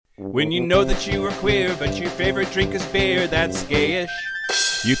When you know that you are queer, but your favorite drink is beer, that's gayish.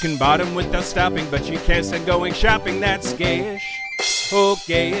 You can bottom without stopping, but you can't stand going shopping, that's gayish. Oh,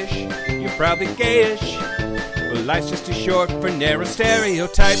 gayish, you're probably gayish. Well, life's just too short for narrow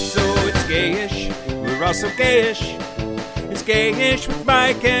stereotypes, so it's gayish. We're also gayish. It's Gayish with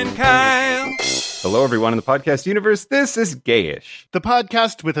Mike and Kyle. Hello, everyone in the podcast universe. This is Gayish. The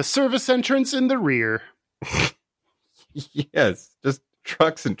podcast with a service entrance in the rear. Yes, just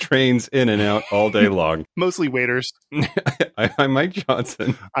trucks and trains in and out all day long. Mostly waiters. I'm Mike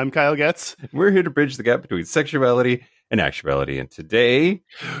Johnson. I'm Kyle Getz. We're here to bridge the gap between sexuality and actuality. And today,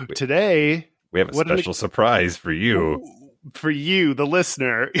 we have a special surprise for you. For you, the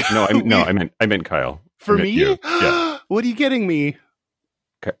listener. I meant Kyle. For me? Yeah. What are you getting me?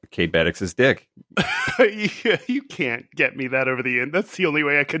 Cade Maddox's dick. You can't get me that over the end. That's the only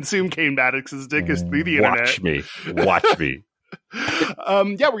way I consume Cade Maddox's dick is through the internet. Watch me.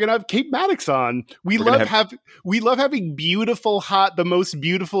 Yeah, we're gonna have Cade Maddox on. We love having beautiful, hot, the most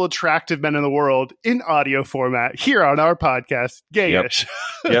beautiful, attractive men in the world in audio format here on our podcast, Gayish.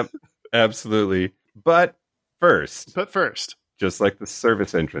 Yep, absolutely. But first, just like the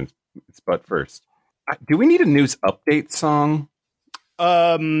service entrance, it's but first. Do we need a news update song?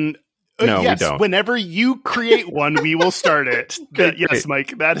 No, yes, we don't. Whenever you create one, we will start it. Yes,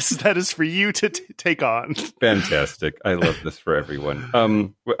 Mike, that is for you to take on. Fantastic. I love this for everyone.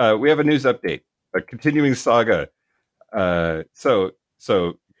 We have a news update, a continuing saga. So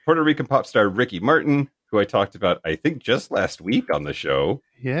Puerto Rican pop star Ricky Martin, who I talked about, I think just last week on the show.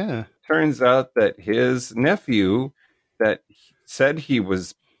 Yeah. Turns out that his nephew that said he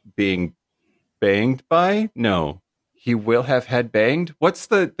was being banged by? No. He will have had banged?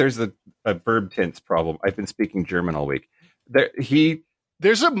 There's a verb tense problem. I've been speaking German all week.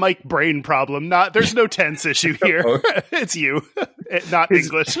 There's a Mike brain problem. There's no tense issue here. It's you, not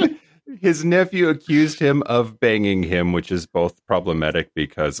English. His nephew accused him of banging him, which is both problematic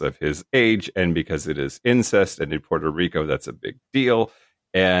because of his age and because it is incest. And in Puerto Rico, that's a big deal.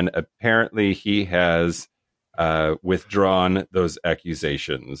 And apparently he has withdrawn those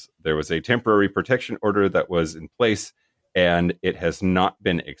accusations. There was a temporary protection order that was in place, and it has not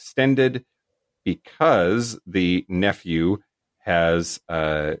been extended because the nephew has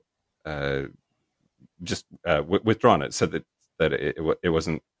just withdrawn it. Said that it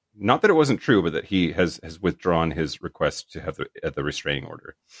wasn't, not that it wasn't true, but that he has withdrawn his request to have the restraining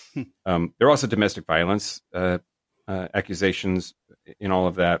order. There are also domestic violence accusations in all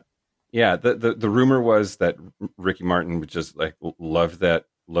of that. Yeah, the rumor was that Ricky Martin would just like loved that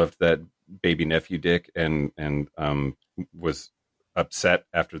baby nephew dick and was upset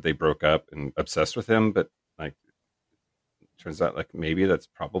after they broke up and obsessed with him. But like, turns out like maybe that's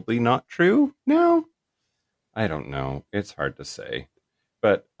probably not true. No, I don't know. It's hard to say.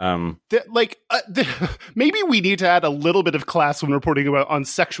 But maybe we need to add a little bit of class when reporting on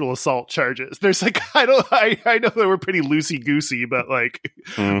sexual assault charges. There's like I know that we're pretty loosey goosey, but like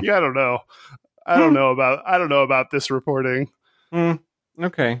yeah, I don't know. I don't know about this reporting.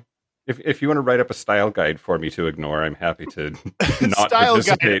 Okay, if you want to write up a style guide for me to ignore, I'm happy to not style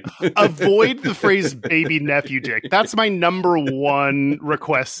participate. Guide. Avoid the phrase "baby nephew dick." That's my number one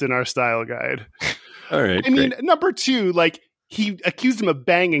request in our style guide. All right. I mean, number two, like. He accused him of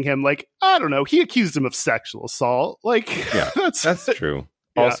banging him. Like, I don't know. He accused him of sexual assault. Like, yeah, that's true.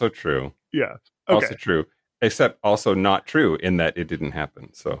 Yeah. Also true. Yeah. Okay. Also true. Except also not true in that it didn't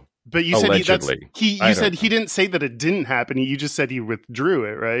happen. So, but you allegedly, said he didn't say that it didn't happen. You just said he withdrew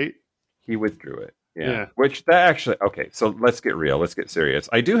it, right? He withdrew it. Yeah. Which that actually, okay. So let's get real. Let's get serious.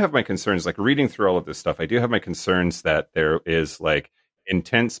 I do have my concerns. Like reading through all of this stuff, I do have my concerns that there is like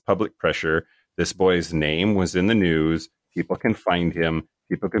intense public pressure. This boy's name was in the news. People can find him.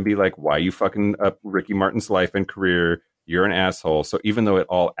 People can be like, why are you fucking up Ricky Martin's life and career? You're an asshole. So even though it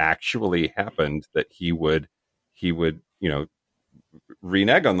all actually happened, that he would,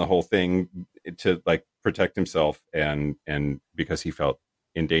 renege on the whole thing to like protect himself and because he felt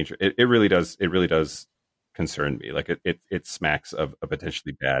in danger. It really does concern me. Like it smacks of a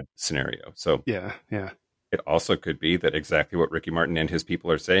potentially bad scenario. So yeah. It also could be that exactly what Ricky Martin and his people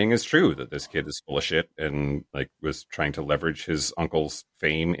are saying is true, that this kid is full of shit and like was trying to leverage his uncle's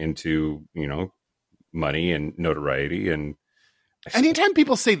fame into, money and notoriety. And anytime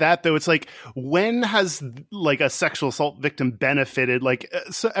people say that, though, it's like, when has like a sexual assault victim benefited? Like,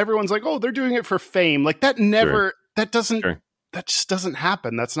 so everyone's like, oh, they're doing it for fame. Like that that just doesn't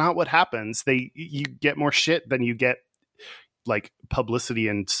happen. That's not what happens. You get more shit than you get like publicity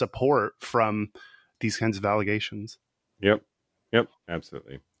and support from these kinds of allegations. Yep,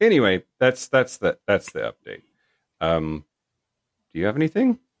 absolutely. Anyway, that's the update. Do you have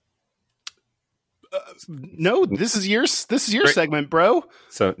anything? No, this is your Great. segment, bro.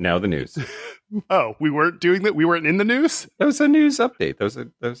 So now the news. Oh, we weren't doing that. We weren't in the news. That was a news update. That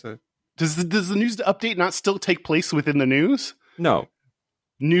was a. Does the news update not still take place within the news? No.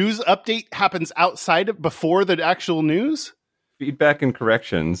 News update happens before the actual news? Feedback and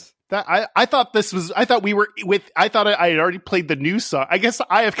corrections. I thought I had already played the news song. I guess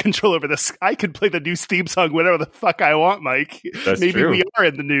I have control over this. I could play the news theme song whenever the fuck I want, Mike. That's Maybe true. we are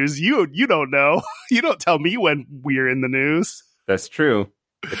in the news. You don't know. You don't tell me when we're in the news. That's true.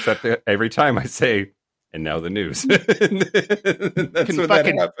 Except every time I say, and now the news. That's when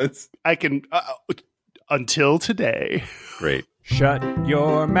that happens. I can until today. Great. Shut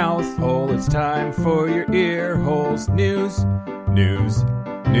your mouth hole. It's time for your ear holes. News.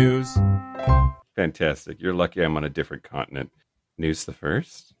 Fantastic. You're lucky I'm on a different continent. News the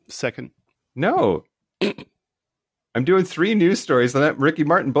first? Second. No. I'm doing 3 news stories, and that Ricky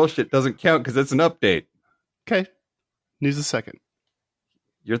Martin bullshit doesn't count because it's an update. Okay. News the second.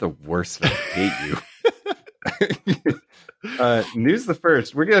 You're the worst. I hate you. News the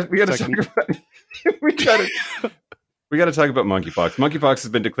first. We got to talk about. We got to talk about monkeypox. Monkeypox has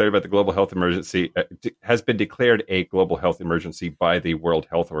been declared by the global health emergency. Has been declared a global health emergency by the World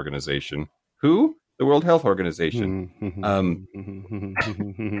Health Organization. Who? The World Health Organization.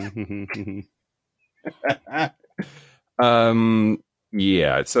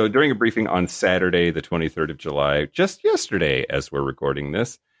 Yeah. So during a briefing on Saturday, the 23rd of July, just yesterday, as we're recording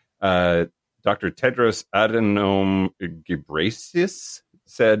this, Dr. Tedros Adhanom Ghebreyesus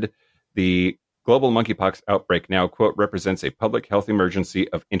said the global monkeypox outbreak now, quote, represents a public health emergency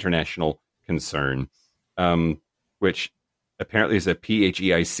of international concern, which apparently is a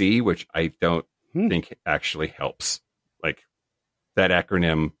PHEIC, which I don't think actually helps. Like that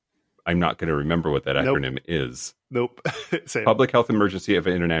acronym, I'm not going to remember what that acronym is. Nope. Public health emergency of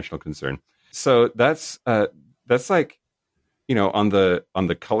international concern. So that's like, you know, on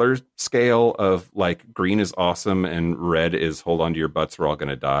the color scale of like green is awesome and red is hold on to your butts, we're all going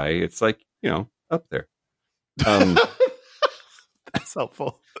to die. It's like, you know, up there. That's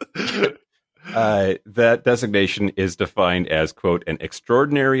helpful. That designation is defined as, quote, an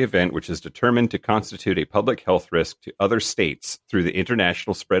extraordinary event which is determined to constitute a public health risk to other states through the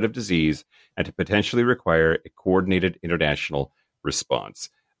international spread of disease and to potentially require a coordinated international response.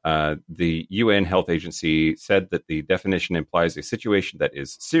 The UN Health Agency said that the definition implies a situation that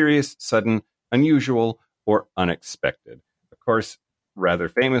is serious, sudden, unusual, or unexpected. Of course, rather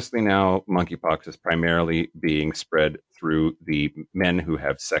famously now, monkeypox is primarily being spread through the men who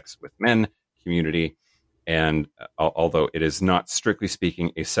have sex with men community. And although it is not strictly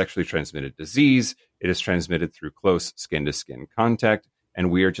speaking a sexually transmitted disease, it is transmitted through close skin-to-skin contact, and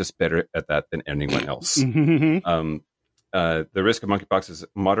we are just better at that than anyone else. The risk of monkeypox is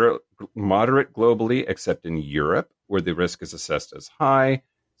moderate globally, except in Europe, where the risk is assessed as high.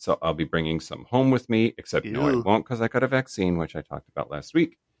 So I'll be bringing some home with me, except no, I won't, because I got a vaccine, which I talked about last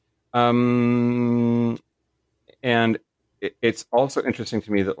week. And it's also interesting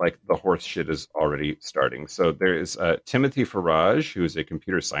to me that like the horse shit is already starting. So there is Timothy Farage, who is a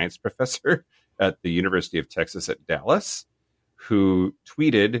computer science professor at the University of Texas at Dallas, who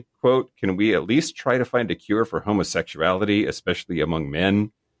tweeted, quote, "Can we at least try to find a cure for homosexuality, especially among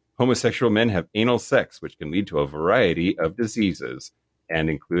men? Homosexual men have anal sex, which can lead to a variety of diseases," and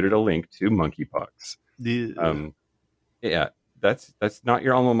included a link to monkeypox. Yeah, that's not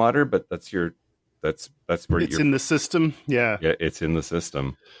your alma mater, but that's where it's in the system. Yeah, it's in the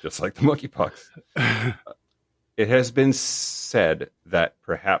system, just like the monkeypox. It has been said that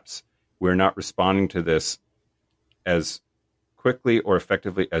perhaps we're not responding to this as quickly or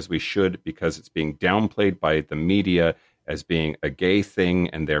effectively as we should because it's being downplayed by the media as being a gay thing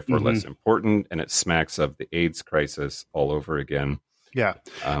and therefore less important, and it smacks of the AIDS crisis all over again. Yeah.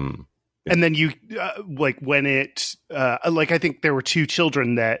 And then you like when it like I think there were 2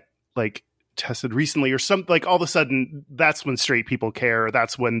 children that like tested recently or something, like all of a sudden that's when straight people care.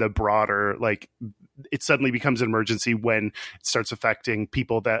 That's when the broader like it suddenly becomes an emergency when it starts affecting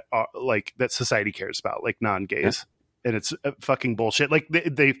people that are like that society cares about, like non-gays. Yeah. And it's fucking bullshit. Like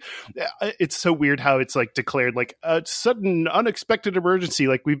it's so weird how it's like declared like a sudden unexpected emergency.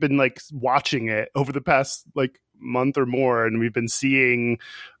 Like we've been like watching it over the past like month or more, and we've been seeing,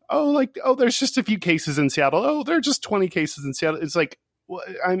 there's just a few cases in Seattle. Oh, there are just 20 cases in Seattle. It's like, well,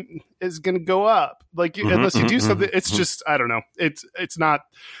 it's going to go up. Like unless you do something, it's just, I don't know. It's not.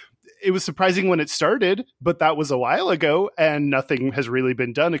 It was surprising when it started, but that was a while ago, and nothing has really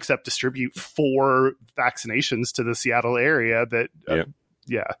been done except distribute 4 vaccinations to the Seattle area. That,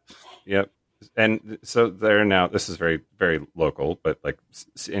 Yep. And so they're now, this is very, very local, but like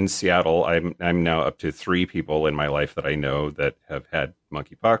in Seattle, I'm now up to 3 people in my life that I know that have had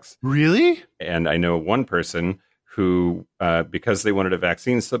monkeypox. Really? And I know one person who, because they wanted a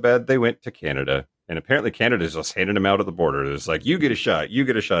vaccine so bad, they went to Canada. And apparently Canada's just handing them out at the border. It's like, you get a shot, you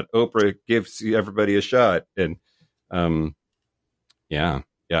get a shot. Oprah gives everybody a shot. And yeah,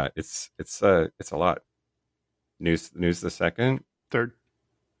 it's a lot. News the second. Third.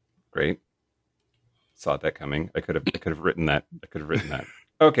 Great. Saw that coming. I could have written that.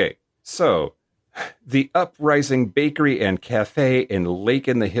 Okay, so the Uprising Bakery and Cafe in Lake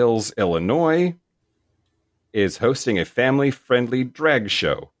in the Hills, Illinois, is hosting a family-friendly drag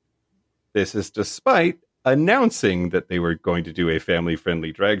show. This is despite announcing that they were going to do a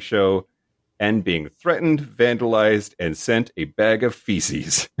family-friendly drag show and being threatened, vandalized, and sent a bag of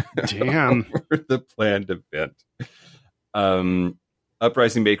feces. Damn. over the planned event.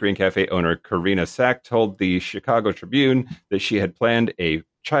 Uprising Bakery and Cafe owner Karina Sack told the Chicago Tribune that she had planned a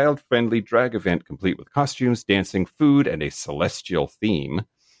child-friendly drag event complete with costumes, dancing, food, and a celestial theme,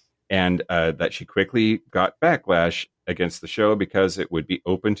 and that she quickly got backlash against the show because it would be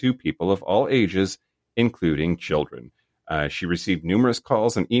open to people of all ages, including children. She received numerous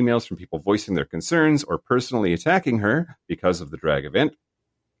calls and emails from people voicing their concerns or personally attacking her because of the drag event.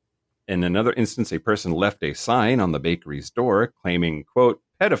 In another instance, a person left a sign on the bakery's door claiming, quote,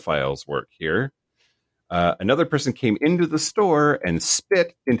 pedophiles work here. Another person came into the store and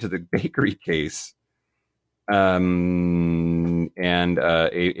spit into the bakery case. And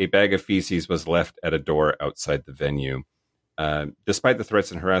a bag of feces was left at a door outside the venue. Despite the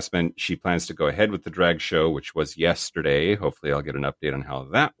threats and harassment, she plans to go ahead with the drag show, which was yesterday. Hopefully I'll get an update on how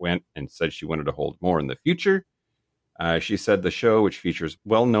that went, and said she wanted to hold more in the future. She said the show, which features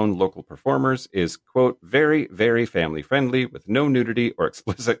well-known local performers, is, quote, very, very family-friendly with no nudity or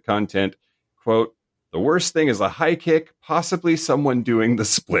explicit content. Quote, the worst thing is a high kick, possibly someone doing the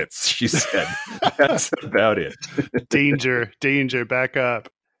splits, she said. That's about it. Danger, back up.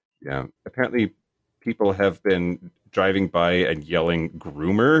 Yeah. Apparently people have been driving by and yelling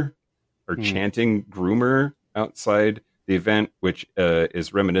groomer or chanting groomer outside the event, which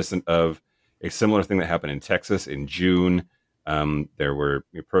is reminiscent of a similar thing that happened in Texas in June. There were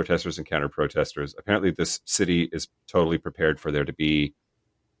protesters and counter-protesters. Apparently this city is totally prepared for there to be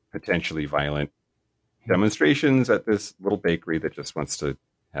potentially violent demonstrations at this little bakery that just wants to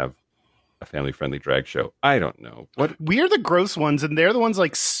have a family-friendly drag show. I don't know. We are the gross ones, and they're the ones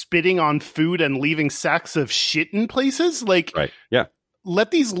like spitting on food and leaving sacks of shit in places. Like, right. Yeah. Let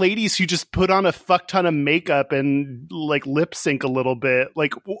these ladies who just put on a fuck ton of makeup and like lip sync a little bit,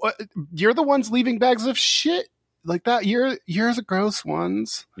 like you're the ones leaving bags of shit like that. You're the gross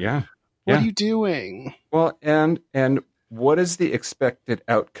ones. Yeah. What are you doing? Well, and what is the expected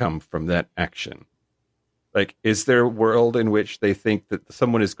outcome from that action? Like, is there a world in which they think that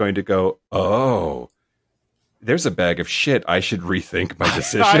someone is going to go, oh, there's a bag of shit, I should rethink my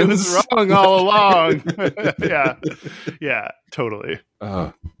decisions? I was wrong all along. Yeah, totally.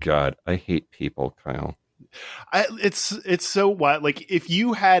 Oh, God. I hate people, Kyle. It's so what? Like, if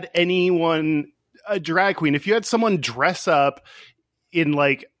you had anyone, a drag queen, if you had someone dress up in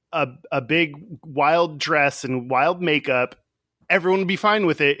like a big wild dress and wild makeup, everyone would be fine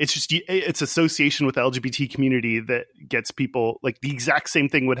with it. It's just, it's association with the LGBT community that gets people, like the exact same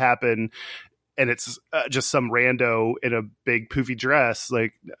thing would happen. And it's just some rando in a big poofy dress.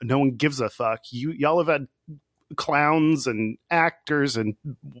 Like, no one gives a fuck. Y'all have had clowns and actors and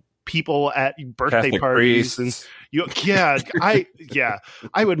people at birthday Catholic parties. priests. And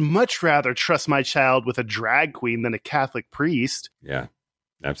I would much rather trust my child with a drag queen than a Catholic priest. Yeah,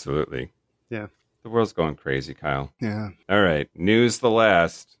 absolutely. Yeah. The world's going crazy, Kyle. Yeah. All right. News the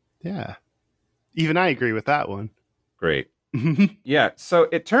last. Yeah. Even I agree with that one. Great. Yeah. So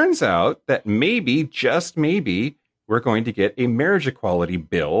it turns out that maybe, just maybe, we're going to get a marriage equality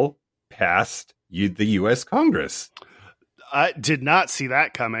bill passed the U.S. Congress. I did not see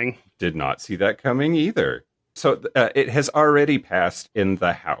that coming. Did not see that coming either. So it has already passed in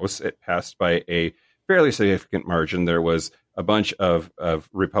the House. It passed by a fairly significant margin. There was a bunch of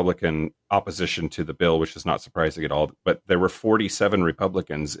Republican opposition to the bill, which is not surprising at all. But there were 47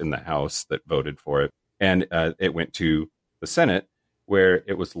 Republicans in the House that voted for it. And it went to the Senate, where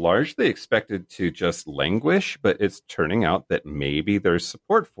it was largely expected to just languish, but it's turning out that maybe there's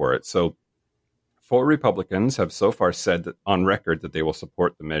support for it. So 4 Republicans have so far said that on record that they will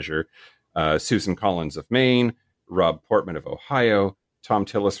support the measure. Susan Collins of Maine, Rob Portman of Ohio, Tom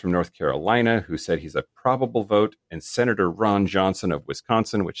Tillis from North Carolina, who said he's a probable vote, and Senator Ron Johnson of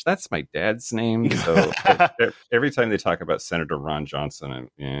Wisconsin, which that's my dad's name. So every time they talk about Senator Ron Johnson,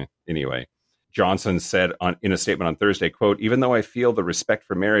 anyway. Johnson said in a statement on Thursday, quote, "Even though I feel the Respect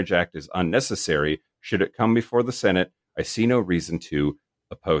for Marriage Act is unnecessary, should it come before the Senate, I see no reason to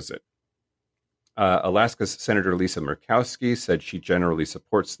oppose it." Alaska's Senator Lisa Murkowski said she generally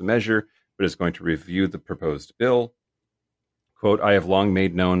supports the measure, but is going to review the proposed bill. Quote, "I have long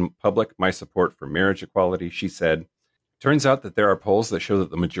made known public my support for marriage equality," she said. Turns out that there are polls that show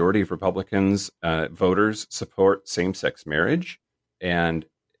that the majority of Republicans voters support same-sex marriage, and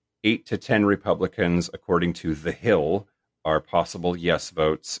 8 to 10 Republicans, according to The Hill, are possible yes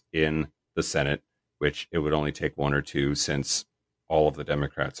votes in the Senate, which it would only take 1 or 2 since all of the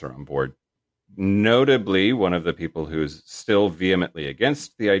Democrats are on board. Notably, one of the people who's still vehemently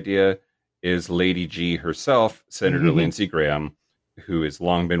against the idea is Lady G herself, Senator Lindsey Graham, who has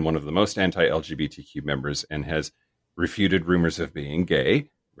long been one of the most anti-LGBTQ members and has refuted rumors of being gay,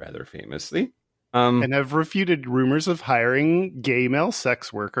 rather famously. And have refuted rumors of hiring gay male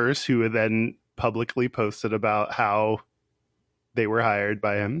sex workers who had then publicly posted about how they were hired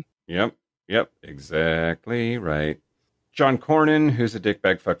by him. Yep, exactly right. John Cornyn, who's a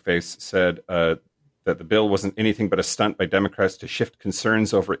dickbag fuckface, said that the bill wasn't anything but a stunt by Democrats to shift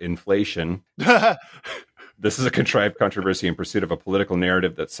concerns over inflation. This is a contrived controversy in pursuit of a political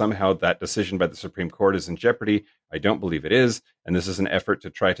narrative that somehow that decision by the Supreme Court is in jeopardy. I don't believe it is. And this is an effort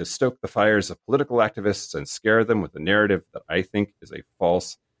to try to stoke the fires of political activists and scare them with a narrative that I think is a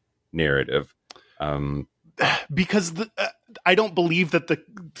false narrative. Because I don't believe that the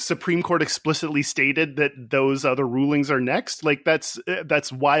Supreme Court explicitly stated that those other rulings are next. Like that's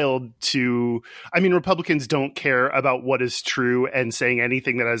wild to, I mean, Republicans don't care about what is true and saying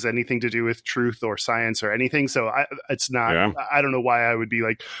anything that has anything to do with truth or science or anything. So it's not, I don't know why I would be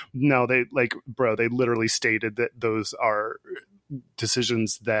like, no, they literally stated that those are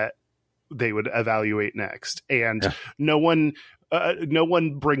decisions that they would evaluate next. And no one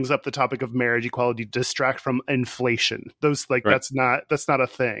brings up the topic of marriage equality to distract from inflation. Those that's not a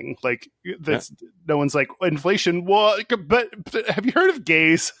thing. Like that's no one's like inflation. Well, but have you heard of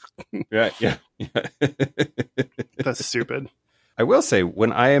gays? Yeah. That's stupid. I will say,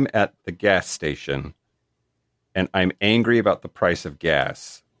 when I am at the gas station and I'm angry about the price of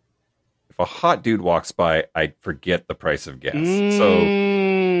gas, if a hot dude walks by, I forget the price of gas.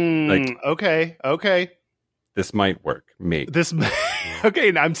 Okay. This might work. Maybe. Okay,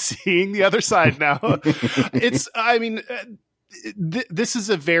 and I'm seeing the other side now. This is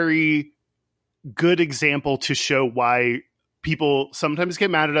a very good example to show why people sometimes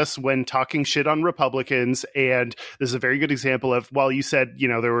get mad at us when talking shit on Republicans. And this is a very good example of, while you said,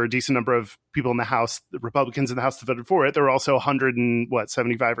 there were a decent number of people in the House, the Republicans in the House that voted for it, there were also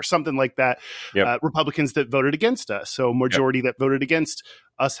 175 or something like that, Republicans that voted against us. So majority that voted against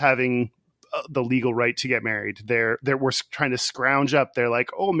us having the legal right to get married. We're trying to scrounge up. They're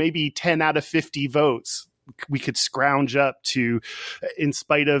like, maybe 10 out of 50 votes we could scrounge up to, in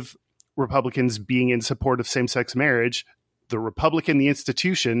spite of Republicans being in support of same-sex marriage, the Republican, the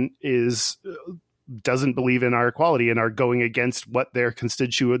institution, doesn't believe in our equality and are going against what their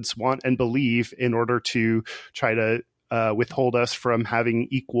constituents want and believe in order to try to withhold us from having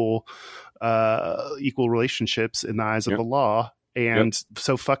equal relationships in the eyes of the law. And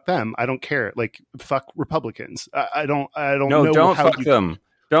so fuck them. I don't care. Like, fuck Republicans. I don't know. Don't fuck them.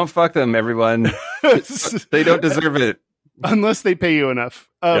 Don't fuck them, everyone. They don't deserve it. Unless they pay you enough.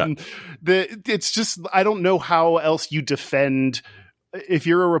 It's just, I don't know how else you defend. If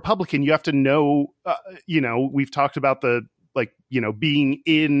you're a Republican, you have to know, we've talked about being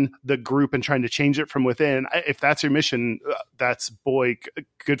in the group and trying to change it from within. If that's your mission,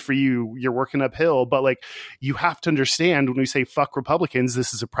 good for you. You're working uphill. But you have to understand, when we say fuck Republicans,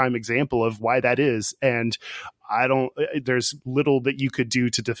 this is a prime example of why that is. And there's little that you could do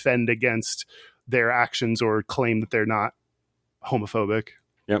to defend against their actions or claim that they're not homophobic.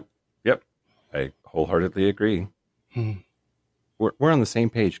 Yep. I wholeheartedly agree. We're on the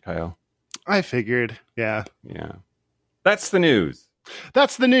same page, Kyle. I figured. Yeah. That's the news.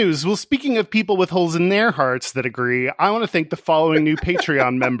 Well, speaking of people with holes in their hearts that agree, I want to thank the following new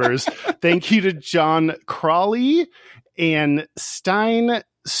Patreon members. Thank you to John Crawley and Stein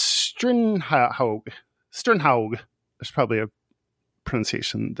Sternhaug. There's probably a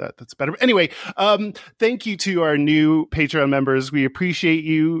pronunciation that's better. Anyway, thank you to our new Patreon members. We appreciate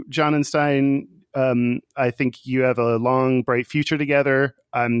you, John and Stein. I think you have a long, bright future together.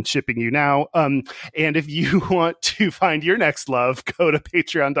 I'm shipping you now. And if you want to find your next love, go to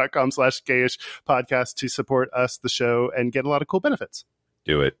patreon.com/gayish podcast to support us, the show, and get a lot of cool benefits.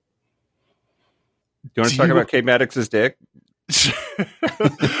 Do it. Do you want to talk about Cade Maddox's dick?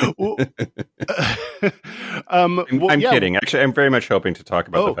 I'm kidding. Actually, I'm very much hoping to talk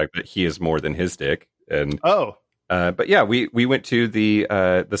about the fact that he is more than his dick. And but yeah, we went to the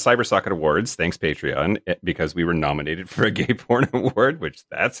CyberSocket Awards, thanks Patreon, because we were nominated for a gay porn award, which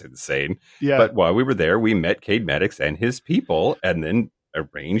that's insane. Yeah. But while we were there, we met Cade Maddox and his people, and then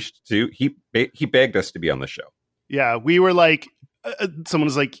arranged to he begged us to be on the show. Yeah, we were like, someone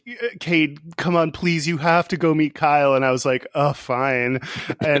was like, Cade, come on, please, you have to go meet Kyle. And I was like, oh, fine.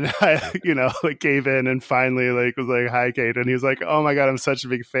 And I, like gave in and finally like was like, hi, Cade. And he was like, oh my God, I'm such a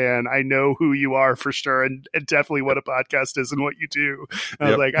big fan. I know who you are for sure. And definitely what a podcast is and what you do. And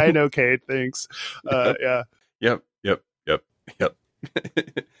I was like, I know, Cade. Thanks. Yeah. Yep.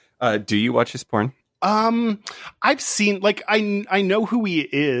 Do you watch his porn? I've seen, like, I know who he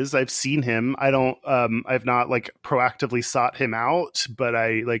is. I've seen him. I've not like proactively sought him out, but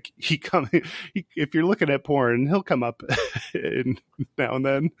if you're looking at porn, he'll come up now and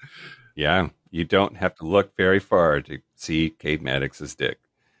then. Yeah. You don't have to look very far to see Cade Maddox's dick.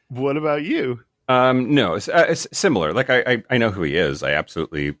 What about you? No, it's similar. Like I know who he is. I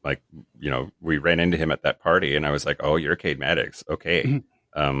absolutely we ran into him at that party and I was like, oh, you're Cade Maddox. Okay.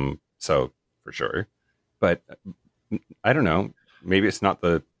 So for sure. But I don't know. Maybe it's not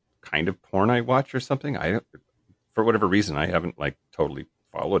the kind of porn I watch or something. For whatever reason, I haven't like totally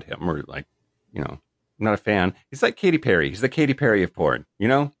followed him or like, I'm not a fan. He's like Katy Perry. He's the Katy Perry of porn,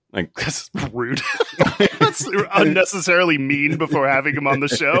 Like that's rude. That's unnecessarily mean before having him on the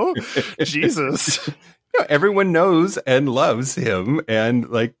show. Jesus. Everyone knows and loves him and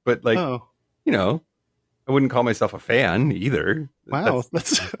I wouldn't call myself a fan either. Wow,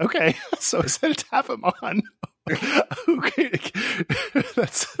 that's okay. So excited to have him on. Okay,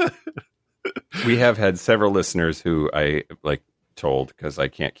 We have had several listeners who I told because I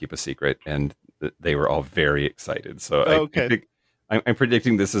can't keep a secret, and they were all very excited. So I'm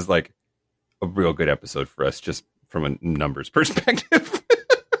predicting this is like a real good episode for us, just from a numbers perspective.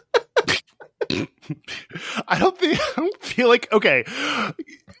 I don't feel like okay.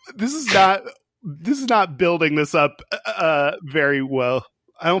 This is not building this up very well.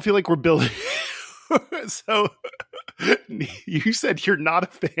 I don't feel like we're building. So you said you're not a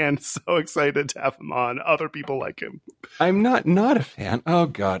fan. So excited to have him on. Other people like him. I'm not a fan. Oh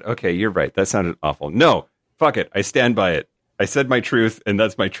God. Okay, you're right. That sounded awful. No, fuck it. I stand by it. I said my truth, and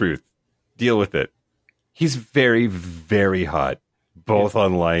that's my truth. Deal with it. He's very, very hot, both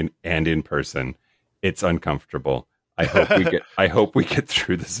online and in person. It's uncomfortable. I hope we get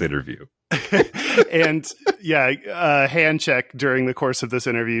through this interview. And hand check during the course of this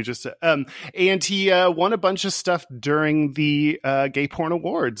interview. And he won a bunch of stuff during the Gay Porn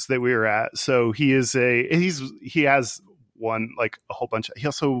Awards that we were at. So he has won like a whole bunch. He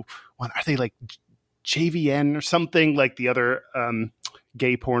also won. Are they like JVN or something like the other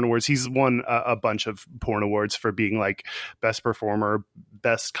Gay Porn Awards? He's won a bunch of porn awards for being like best performer.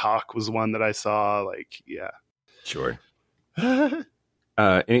 Best cock was one that I saw. Like, yeah, sure.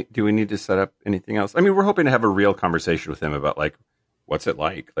 Do we need to set up anything else? I mean, we're hoping to have a real conversation with him about like, what's it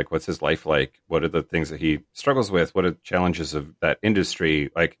like? Like, what's his life like? What are the things that he struggles with? What are the challenges of that industry?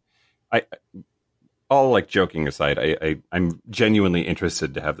 Like, all like joking aside, I'm genuinely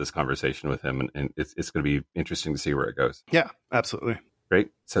interested to have this conversation with him, and it's going to be interesting to see where it goes. Yeah, absolutely. Great.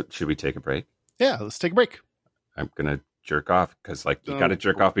 So should we take a break? Yeah, let's take a break. I'm going to jerk off because like you got to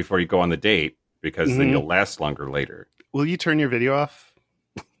jerk off before you go on the date because then you'll last longer later. Will you turn your video off?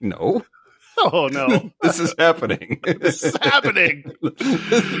 No. Oh, no. This is happening. This is happening.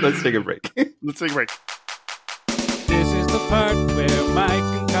 Let's take a break. Let's take a break. This is the part where Mike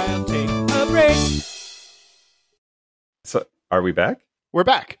and Kyle take a break. So, are we back? We're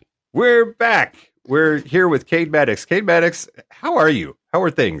back. We're back. We're here with Cade Maddox. Cade Maddox, how are you? How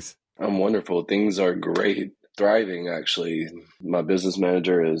are things? I'm wonderful. Things are great. Thriving, actually. My business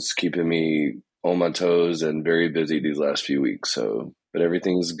manager is keeping me on my toes and very busy these last few weeks. But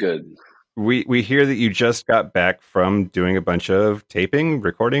everything's good. We hear that you just got back from doing a bunch of taping,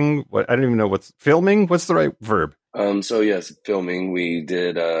 recording. What I don't even know what's filming. What's the right verb? So yes, filming. We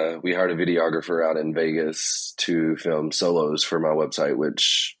did. We hired a videographer out in Vegas to film solos for my website,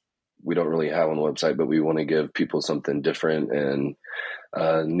 which we don't really have on the website, but we want to give people something different and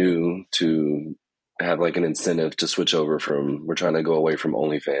new to have like an incentive to switch over from. We're trying to go away from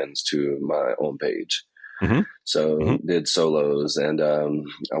OnlyFans to my own page. Mm-hmm. So did solos, and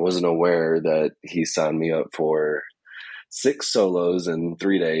I wasn't aware that he signed me up for 6 solos in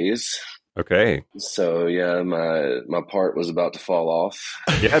 3 days. Okay. So yeah, my part was about to fall off.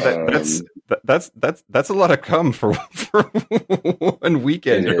 Yeah, that's a lot of cum for one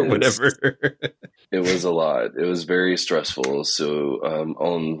weekend or whatever. It was a lot. It was very stressful. So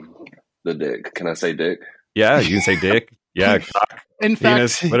The dick. Can I say dick? Yeah, you can say dick. Yeah, cock, in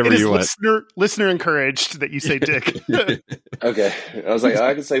penis, fact, whatever it is you want. Listener encouraged that you say dick. Okay. I was like,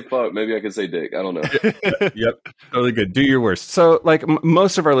 I can say fuck. Maybe I can say dick. I don't know. Yep, totally good. Do your worst. So, like,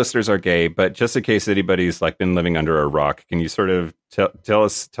 most of our listeners are gay, but just in case anybody's like been living under a rock, can you sort of tell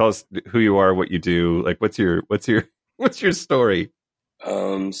us who you are, what you do? Like, what's your story?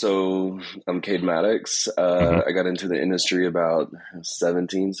 So I'm Cade Maddox. I got into the industry about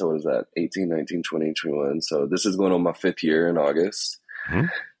 17. So what is that? 18, 19, 20, 21. So this is going on my 5th year in August. Mm-hmm.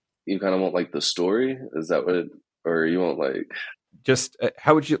 You kind of want like the story? Is that what or you want like just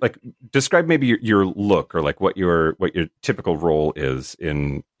how would you like describe maybe your look or like what your typical role is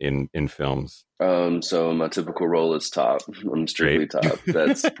in films? So my typical role is top. I'm strictly top.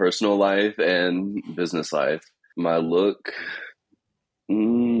 That's personal life and business life. My look, I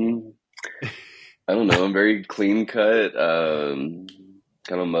don't know. I'm very clean cut, kind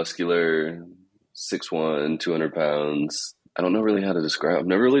of muscular, 6'1", 200 pounds. I don't know really how to describe. I've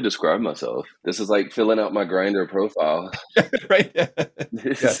never really described myself. This is like filling out my Grindr profile. Right. Yeah,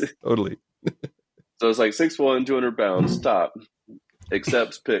 totally. So it's like 6'1", 200 pounds, top.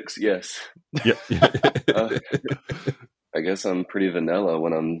 Accepts pics, yes. Yeah. I guess I'm pretty vanilla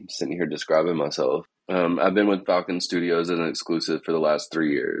when I'm sitting here describing myself. I've been with Falcon Studios as an exclusive for the last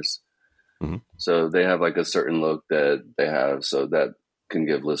 3 years. Mm-hmm. So they have like a certain look that they have. So that can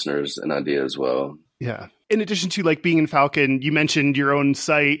give listeners an idea as well. Yeah. In addition to like being in Falcon, you mentioned your own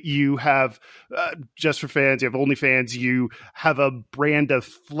site. You have Just for Fans, you have OnlyFans, you have a brand of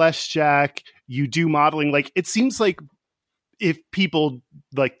Flesh Jack, you do modeling. Like it seems like if people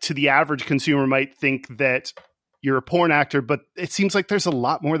like to the average consumer might think that you're a porn actor, but it seems like there's a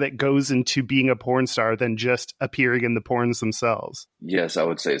lot more that goes into being a porn star than just appearing in the porns themselves. Yes, I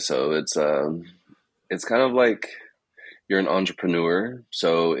would say so. It's kind of like you're an entrepreneur,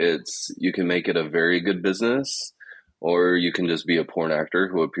 so you can make it a very good business, or you can just be a porn actor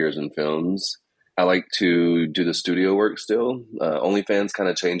who appears in films. I like to do the studio work still. OnlyFans kind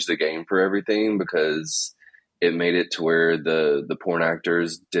of changed the game for everything because it made it to where the porn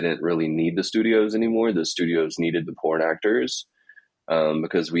actors didn't really need the studios anymore. The studios needed the porn actors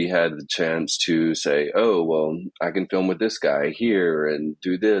because we had the chance to say, oh, well, I can film with this guy here and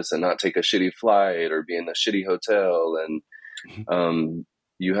do this and not take a shitty flight or be in a shitty hotel. And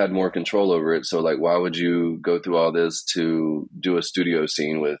you had more control over it. So, like, why would you go through all this to do a studio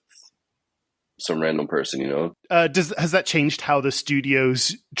scene with some random person, you know? Has that changed how the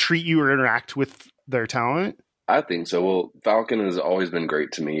studios treat you or interact with their talent? I think so. Well, Falcon has always been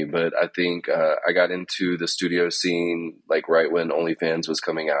great to me, but I think I got into the studio scene like right when OnlyFans was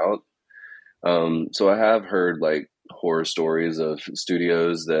coming out. So I have heard like horror stories of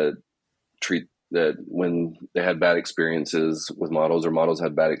studios that when they had bad experiences with models or models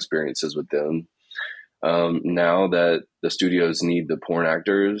had bad experiences with them. Now that the studios need the porn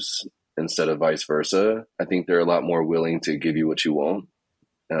actors instead of vice versa, I think they're a lot more willing to give you what you want.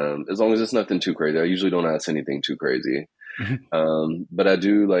 As long as it's nothing too crazy. I usually don't ask anything too crazy. But I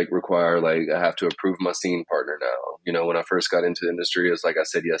do like require, like, I have to approve my scene partner now. You know, when I first got into the industry, it's like I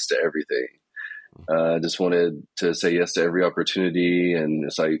said yes to everything. I just wanted to say yes to every opportunity. And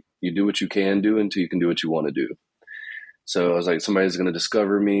it's like, you do what you can do until you can do what you want to do. So I was like, somebody's going to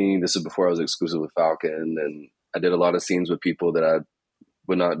discover me. This is before I was exclusive with Falcon. And I did a lot of scenes with people that I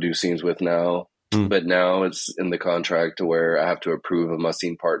would not do scenes with now. But now it's in the contract to where I have to approve of my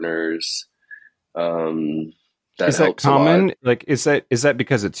scene partners. Is that common? Like, is that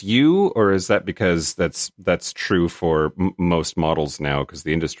because it's you, or is that because that's true for most models now because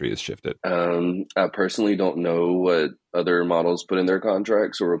the industry has shifted? I personally don't know what other models put in their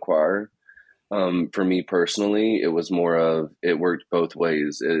contracts or require. For me personally, it was more of it worked both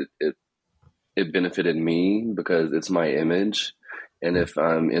ways. It benefited me because it's my image. And if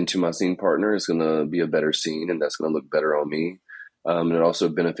I'm into my scene partner, it's going to be a better scene and that's going to look better on me. And it also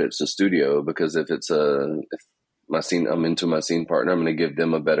benefits the studio because if I'm into my scene partner, I'm going to give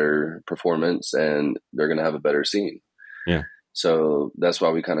them a better performance and they're going to have a better scene. Yeah. So that's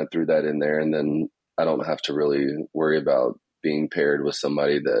why we kind of threw that in there. And then I don't have to really worry about being paired with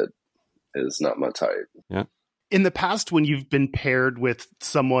somebody that is not my type. Yeah. In the past, when you've been paired with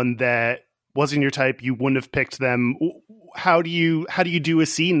someone that wasn't your type, you wouldn't have picked them. How do you do a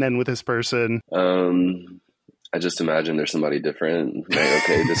scene then with this person? I just imagine there's somebody different. Like,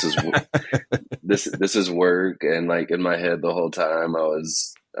 okay, this is work, and like in my head the whole time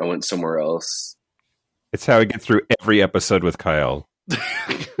I went somewhere else. It's how I get through every episode with Kyle.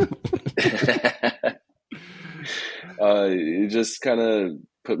 You just kind of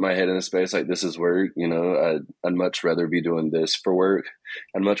put my head in a space like, this is work, you know, I'd much rather be doing this for work.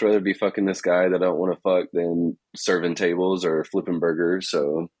 I'd much rather be fucking this guy that I don't want to fuck than serving tables or flipping burgers.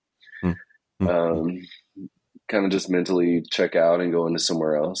 So kind of just mentally check out and go into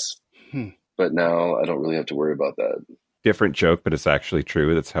somewhere else. But now I don't really have to worry about that. Different joke, but it's actually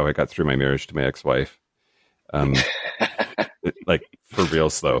true. That's how I got through my marriage to my ex-wife. Like, for real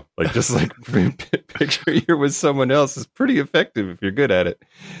slow. Like, just like picture you're with someone else is pretty effective if you're good at it.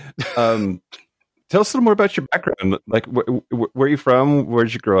 Tell us a little more about your background. Like, where are you from? Where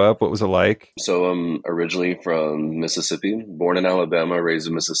did you grow up? What was it like? So I'm originally from Mississippi, born in Alabama, raised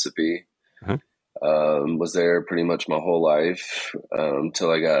in Mississippi. Was there pretty much my whole life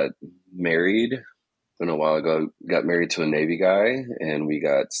until I got married. And a while ago, got married to a Navy guy, and we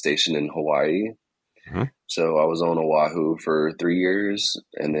got stationed in Hawaii. So I was on Oahu for 3 years,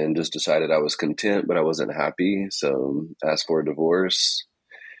 and then just decided I was content, but I wasn't happy. So asked for a divorce.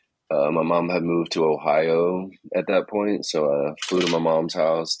 My mom had moved to Ohio at that point, so I flew to my mom's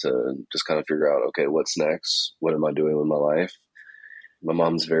house to just kind of figure out, okay, what's next? What am I doing with my life? My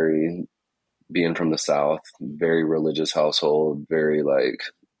mom's being from the South, very religious household, very like,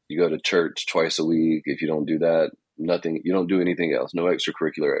 you go to church twice a week. If you don't do that, nothing, you don't do anything else, no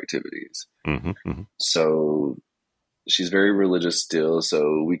extracurricular activities. So she's very religious still.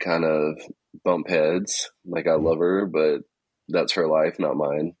 So we kind of bump heads. Like, I love her, but that's her life, not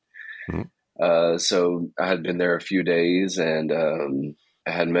mine. So I had been there a few days, and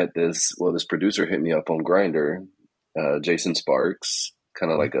I had met this producer hit me up on Grindr, Jason Sparks,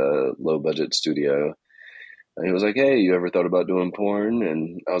 kind of like a low budget studio. And he was like, hey, you ever thought about doing porn?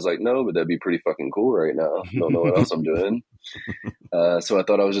 And I was like, no, but that'd be pretty fucking cool right now. Don't know what else I'm doing. So I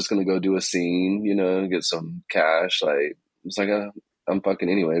thought I was just going to go do a scene, you know, get some cash. Like, it's like, I'm fucking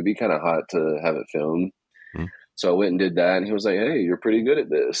anyway. It'd be kind of hot to have it filmed. So I went and did that. And he was like, hey, you're pretty good at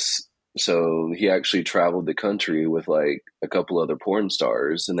this. So he actually traveled the country with like a couple other porn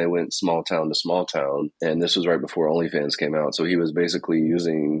stars, and they went small town to small town. And this was right before OnlyFans came out. So he was basically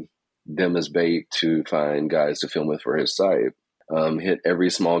using them as bait to find guys to film with for his site. Hit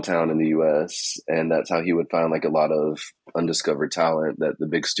every small town in the US, and that's how he would find like a lot of undiscovered talent that the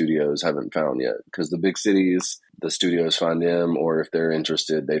big studios haven't found yet. Because the big cities, the studios find them, or if they're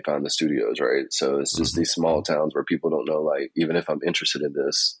interested, they find the studios, right? So it's just these small towns where people don't know, like, even if I'm interested in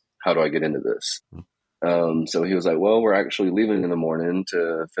this, how do I get into this? So he was like, well, we're actually leaving in the morning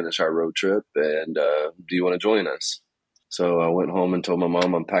to finish our road trip, and do you want to join us? So I went home and told my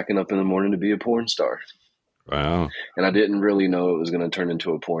mom I'm packing up in the morning to be a porn star. Wow. And I didn't really know it was going to turn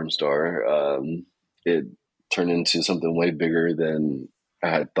into a porn star. It turned into something way bigger than I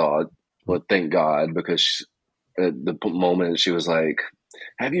had thought. Well, thank God, because at the moment she was like,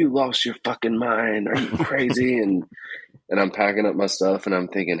 have you lost your fucking mind? Are you crazy? and I'm packing up my stuff, and I'm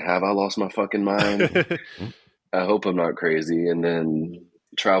thinking, have I lost my fucking mind? I hope I'm not crazy. And then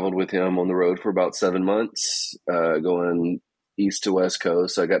traveled with him on the road for about 7 months, going east to west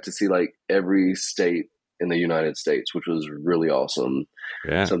coast. I got to see like every state in the United States, which was really awesome.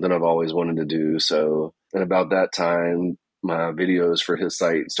 Yeah. Something I've always wanted to do. So, and about that time, my videos for his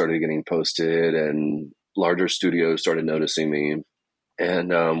site started getting posted, and larger studios started noticing me. And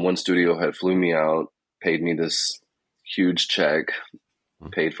one studio had flew me out, paid me this huge check,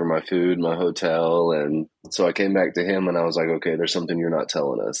 paid for my food, my hotel. And so I came back to him, and I was like, okay, there's something you're not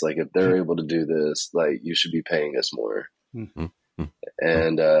telling us. Like, if they're able to do this, like, you should be paying us more.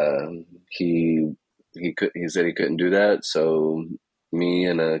 And he said he couldn't do that. So me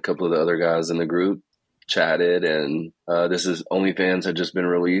and a couple of the other guys in the group chatted, and this is OnlyFans had just been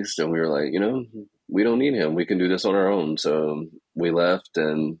released, and we were like, you know, we don't need him. We can do this on our own. So we left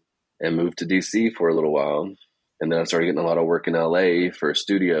and moved to DC for a little while. And then I started getting a lot of work in LA for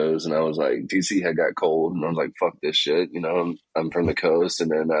studios, and I was like, DC had got cold, and I was like, fuck this shit. You know, I'm from the coast,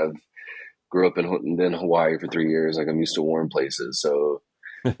 and then I've grew up in Hawaii for 3 years. Like, I'm used to warm places. So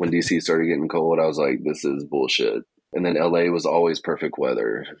when DC started getting cold, I was like, this is bullshit. And then LA was always perfect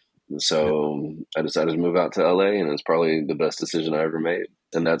weather. So I decided to move out to LA, and it's probably the best decision I ever made.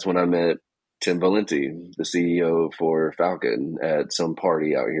 And that's when I met Tim Valenti, the CEO for Falcon, at some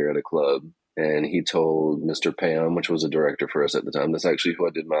party out here at a club. And he told Mr. Pam, which was a director for us at the time, that's actually who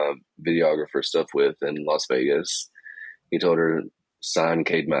I did my videographer stuff with in Las Vegas. He told her, sign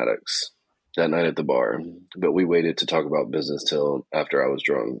Cade Maddox that night at the bar. But we waited to talk about business till after I was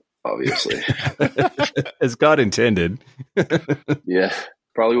drunk, obviously. As God intended. Yeah.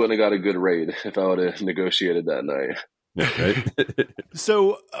 Probably wouldn't have got a good rate if I would have negotiated that night. Yeah, right?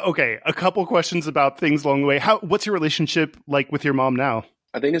 So, okay, a couple questions about things along the way. What's your relationship like with your mom now?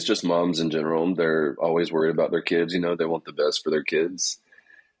 I think it's just moms in general. They're always worried about their kids. You know, they want the best for their kids.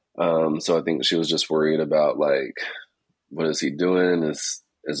 So I think she was just worried about like, what is he doing? Is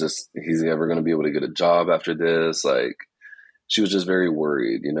he's ever going to be able to get a job after this? Like, she was just very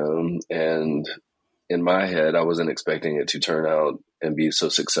worried, you know? And in my head, I wasn't expecting it to turn out and be so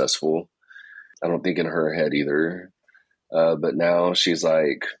successful. I don't think in her head either. But now she's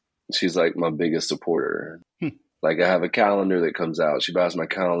like my biggest supporter. Like, I have a calendar that comes out. She buys my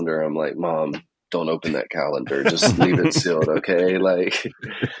calendar. I'm like, Mom, don't open that calendar. Just leave it sealed, okay? Like,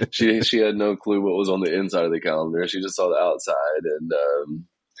 she had no clue what was on the inside of the calendar. She just saw the outside. And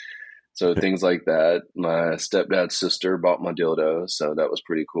so things like that. My stepdad's sister bought my dildo, so that was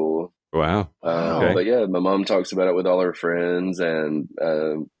pretty cool. Wow. Okay. But yeah, my mom talks about it with all her friends, and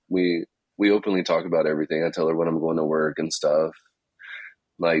we openly talk about everything. I tell her when I'm going to work and stuff.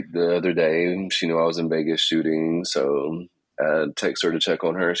 Like the other day, she knew I was in Vegas shooting, so I text her to check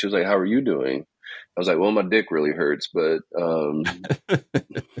on her. She was like, "How are you doing?" I was like, "Well, my dick really hurts, but I'm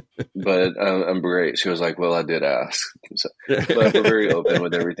great." She was like, "Well, I did ask." So, but we're very open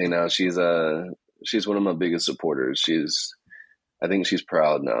with everything now. She's one of my biggest supporters. I think she's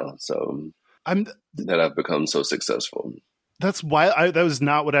proud now. So that I've become so successful. That's why that was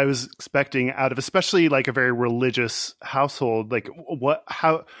not what I was expecting out of, especially like a very religious household. Like,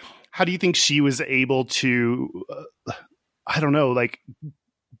 how do you think she was able to, I don't know, like,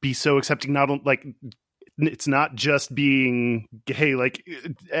 be so accepting? Not like, it's not just being gay, like,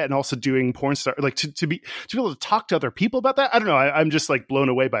 and also doing porn star, like to be able to talk to other people about that. I don't know. I'm just like blown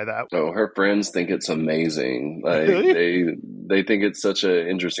away by that. Oh, her friends think it's amazing. Like, really? they think it's such an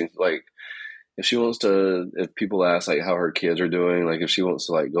interesting, like, if people ask like how her kids are doing, like if she wants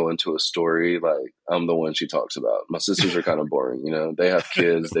to like go into a story, like I'm the one she talks about. My sisters are kind of boring, you know, they have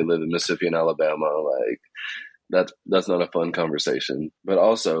kids, they live in Mississippi and Alabama. Like that's not a fun conversation. But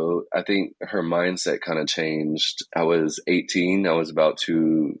also I think her mindset kind of changed. I was 18. I was about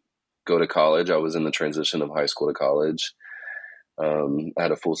to go to college. I was in the transition of high school to college. I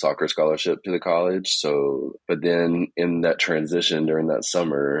had a full soccer scholarship to the college. So, but then in that transition during that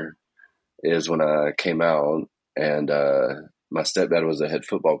summer, is when I came out, and my stepdad was the head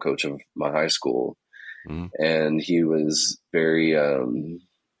football coach of my high school. And he was very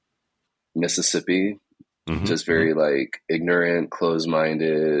Mississippi, just very like ignorant,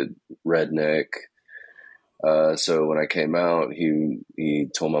 closed-minded, redneck. So when I came out, he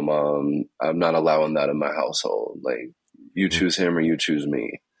told my mom, "I'm not allowing that in my household. Like, you choose him or you choose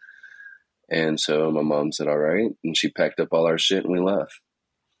me." And so my mom said, "All right," and she packed up all our shit and we left.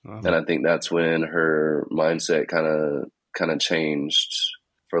 And I think that's when her mindset kind of changed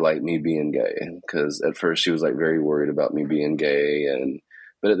for like me being gay. Because at first she was like very worried about me being gay,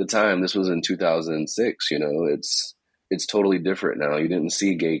 but at the time, this was in 2006. You know, it's totally different now. You didn't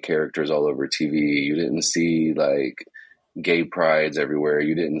see gay characters all over TV. You didn't see like gay prides everywhere.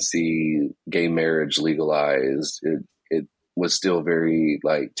 You didn't see gay marriage legalized. It was still very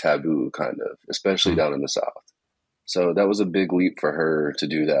like taboo, kind of, especially down in the South. So that was a big leap for her to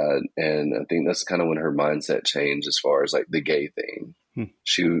do that. And I think that's kind of when her mindset changed as far as like the gay thing.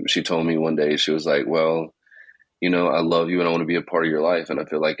 She told me one day, she was like, "Well, you know, I love you and I want to be a part of your life. And I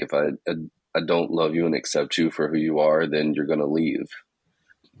feel like if I don't love you and accept you for who you are, then you're going to leave.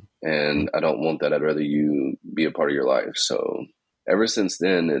 And I don't want that. I'd rather you be a part of your life." So ever since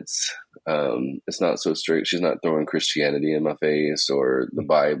then, it's not so strict. She's not throwing Christianity in my face or the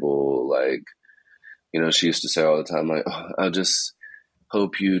Bible. Like, you know, she used to say all the time, like, "Oh, I just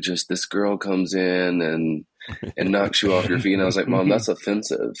hope this girl comes in and knocks you off your feet." And I was like, "Mom, that's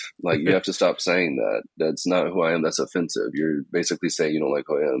offensive. Like, you have to stop saying that. That's not who I am. That's offensive. You're basically saying you don't like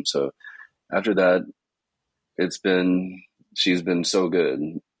who I am." So after that, she's been so good.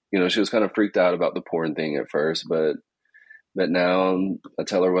 You know, she was kind of freaked out about the porn thing at first, but now I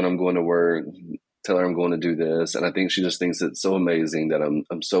tell her when I'm going to work, tell her I'm going to do this. And I think she just thinks it's so amazing that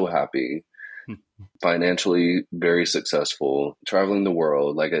I'm so happy. Financially very successful, traveling the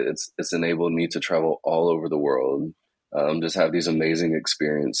world. Like, it's enabled me to travel all over the world, just have these amazing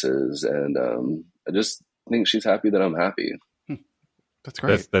experiences, and I just think she's happy that I'm happy. That's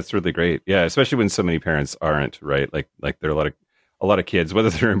great. That's really great. Yeah, especially when so many parents aren't, right? Like there are a lot of kids, whether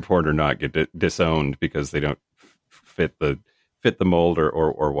they're in porn or not, get disowned because they don't fit the mold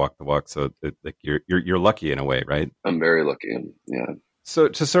or walk the walk. So like you're lucky in a way, right? I'm very lucky. Yeah. So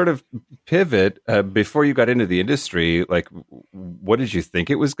to sort of pivot, before you got into the industry, like, what did you think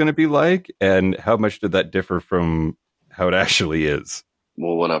it was going to be like, and how much did that differ from how it actually is?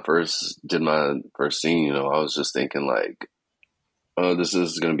 Well, when I first did my first scene, you know, I was just thinking like, "Oh, this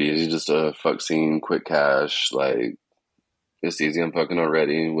is going to be easy, just a fuck scene, quick cash, like, it's easy, I'm fucking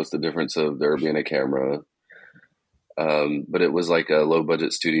already. What's the difference of there being a camera?" But it was like a low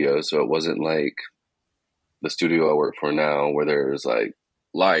budget studio. So it wasn't like the studio I work for now where there's like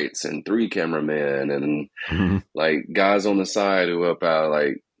lights and 3 cameramen and like guys on the side who help out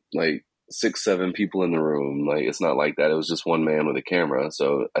like 6, 7 people in the room. Like, it's not like that. It was just one man with a camera.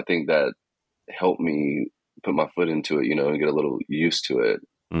 So I think that helped me put my foot into it, and get a little used to it.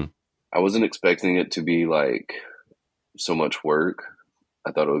 I wasn't expecting it to be like so much work.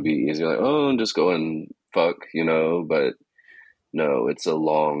 I thought it would be easy, like, oh, just go and fuck, but no, it's a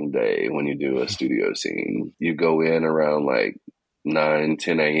long day when you do a studio scene. You go in around like 9,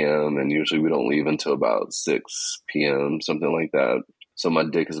 10 a.m. and usually we don't leave until about 6 p.m., something like that. So my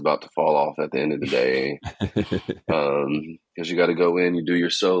dick is about to fall off at the end of the day. Because you got to go in, you do your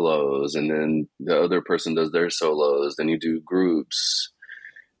solos, and then the other person does their solos. Then you do groups,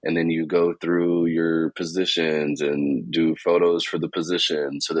 and then you go through your positions and do photos for the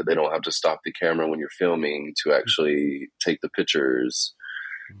position so that they don't have to stop the camera when you're filming to actually take the pictures.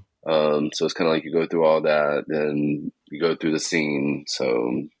 So it's kind of like you go through all that, then you go through the scene. So,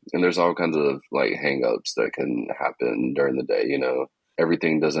 and there's all kinds of like hang-ups that can happen during the day,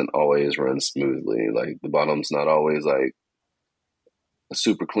 Everything doesn't always run smoothly. Like, the bottom's not always like a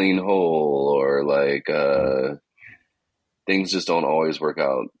super clean hole, or like things just don't always work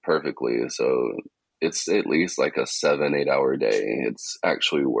out perfectly. So it's at least like a 7-8 hour day. It's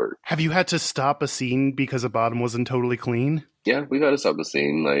actually work. Have you had to stop a scene because a bottom wasn't totally clean? Yeah, we've had to stop the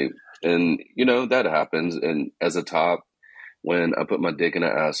scene. Like, and that happens. And as a top, when I put my dick in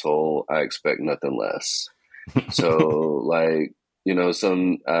an asshole, I expect nothing less. So like,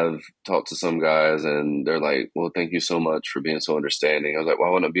 I've talked to some guys and they're like, well, thank you so much for being so understanding. I was like, why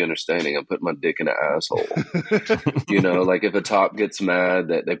wouldn't I be understanding? I'm putting my dick in an asshole. Like, if a top gets mad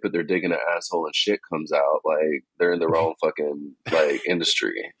that they put their dick in an asshole and shit comes out, like, they're in the wrong fucking like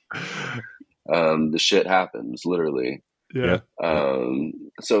industry. The shit happens, literally. Yeah.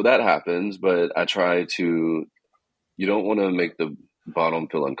 So that happens, but I try to, you don't want to make the bottom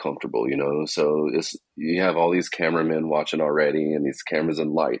feel uncomfortable, so you have all these cameramen watching already and these cameras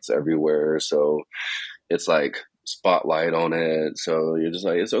and lights everywhere, so it's like spotlight on it, so you're just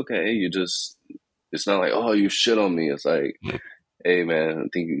like, it's okay, it's not like, oh, you shit on me. It's like, hey man, I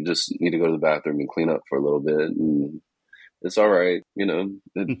think you just need to go to the bathroom and clean up for a little bit, and it's all right,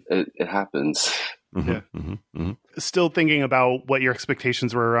 it happens. Yeah. Still thinking about what your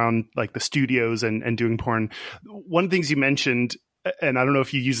expectations were around like the studios and doing porn. One of the things you mentioned, and I don't know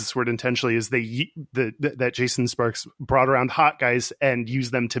if you use this word intentionally, is that Jason Sparks brought around hot guys and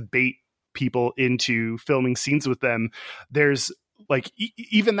used them to bait people into filming scenes with them. There's like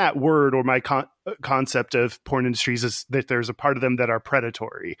even that word, or my concept of porn industries, is that there's a part of them that are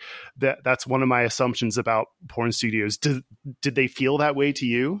predatory. That's one of my assumptions about porn studios. Did they feel that way to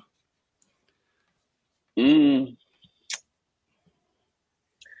you?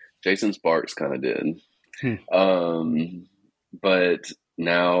 Jason Sparks kind of did. But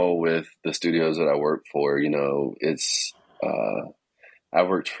now with the studios that I work for, it's, I've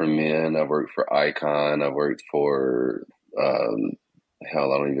worked for Men, I've worked for Icon, I've worked for,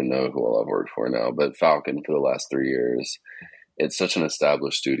 hell, I don't even know who all I've worked for now, but Falcon for the last 3 years. It's such an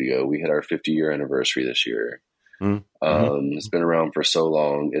established studio. We had our 50-year anniversary this year. It's been around for so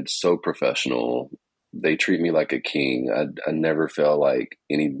long. It's so professional. They treat me like a king. I never felt like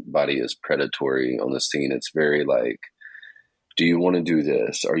anybody is predatory on the scene. It's very like, do you want to do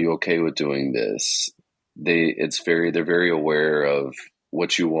this? Are you okay with doing this? They're very aware of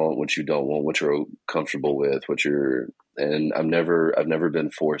what you want, what you don't want, what you're comfortable with, and I've never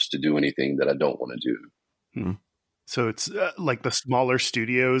been forced to do anything that I don't want to do. So it's like the smaller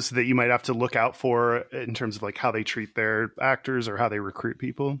studios that you might have to look out for in terms of like how they treat their actors or how they recruit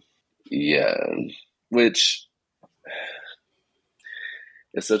people. Yeah. Which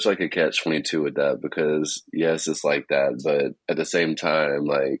it's such like a catch-22 with that, because yes, it's like that, but at the same time,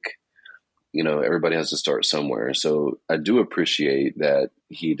 like, everybody has to start somewhere. So I do appreciate that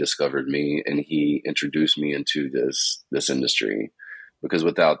he discovered me and he introduced me into this industry, because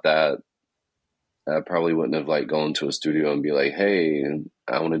without that, I probably wouldn't have like gone to a studio and be like, hey,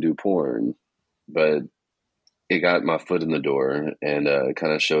 I want to do porn. But it got my foot in the door and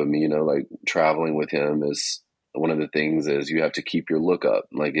kind of showed me, like, traveling with him is one of the things is you have to keep your look up.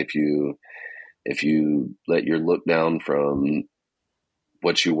 Like, if you let your look down from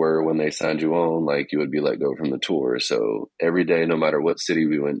what you were when they signed you on, like, you would be let go from the tour. So every day, no matter what city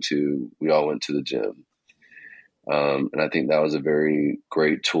we went to, we all went to the gym. And I think that was a very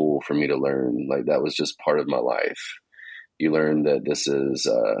great tool for me to learn. Like, that was just part of my life. You learn that this is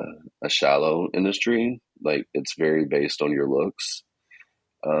a shallow industry. Like, it's very based on your looks.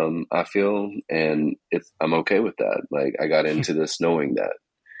 I feel, and I'm okay with that. Like, I got into this knowing that.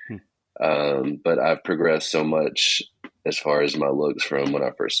 But I've progressed so much as far as my looks from when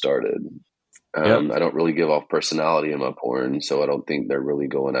I first started. I don't really give off personality in my porn, so I don't think they're really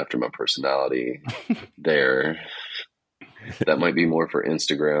going after my personality there. That might be more for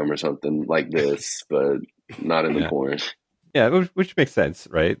Instagram or something like this, but not in the porn. Yeah, which makes sense,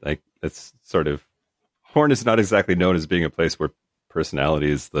 right? Like, it's sort of, porn is not exactly known as being a place where personality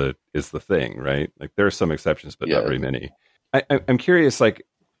is the thing, right? Like, there are some exceptions, but not very many. I'm curious, like,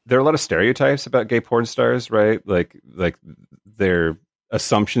 there are a lot of stereotypes about gay porn stars, right? Like their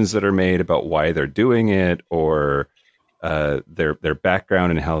assumptions that are made about why they're doing it, or their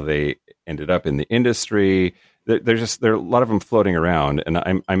background and how they ended up in the industry. There are a lot of them floating around, and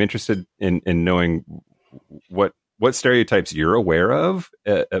I'm interested in knowing what stereotypes you're aware of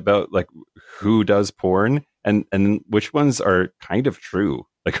about, like, who does porn, and which ones are kind of true,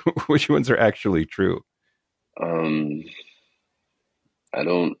 like which ones are actually true.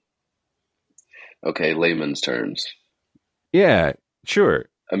 Okay, layman's terms. Yeah, sure.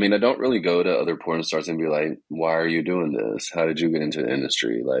 I mean, I don't really go to other porn stars and be like, why are you doing this? How did you get into the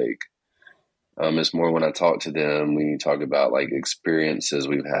industry? Like, it's more when I talk to them, we talk about like experiences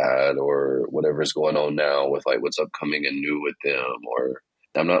we've had or whatever's going on now with like what's upcoming and new with them. Or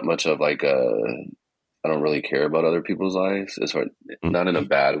I'm not much of like I don't really care about other people's lives. It's hard, not in a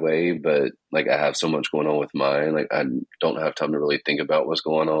bad way, but like I have so much going on with mine. Like, I don't have time to really think about what's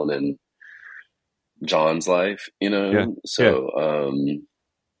going on in John's life, you know? Yeah. So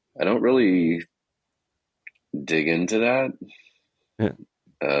I don't really dig into that.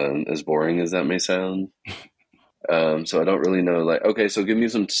 As boring as that may sound. So I don't really know, like, okay, so give me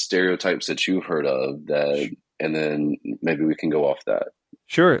some stereotypes that you've heard of that, and then maybe we can go off that.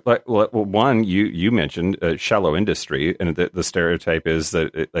 Sure. Like, well, one, you mentioned shallow industry, and the stereotype is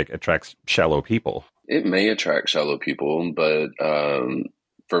that it like attracts shallow people. It may attract shallow people, but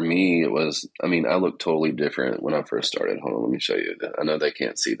for me, it was, I mean, I looked totally different when I first started. Hold on, let me show you. I know they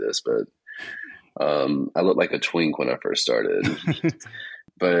can't see this, but I looked like a twink when I first started.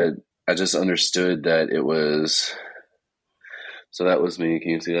 But I just understood that it was, so that was me.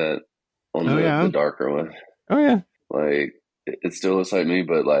 Can you see that on the darker one? Oh, yeah. Like, it still looks like me,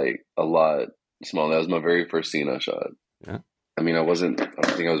 but like a lot smaller. That was my very first scene I shot. Yeah. I mean, I don't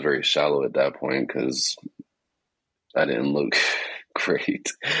think I was very shallow at that point because I didn't look great.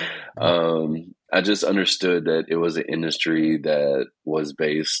 I just understood that it was an industry that was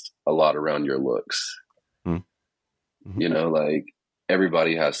based a lot around your looks. Mm-hmm. You know, like,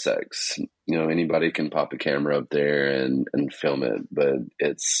 everybody has sex. You know, anybody can pop a camera up there and film it, but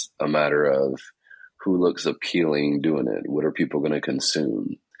it's a matter of who looks appealing doing it. What are people going to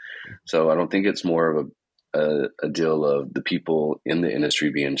consume? So I don't think it's more of a deal of the people in the industry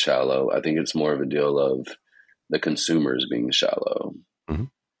being shallow. I think it's more of a deal of the consumers being shallow. Mm-hmm.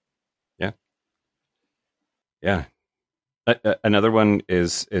 Yeah. Yeah. Another one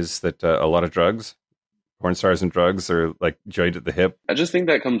is that a lot of drugs, porn stars and drugs, are like joined at the hip. I just think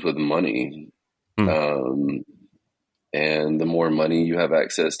that comes with money. And the more money you have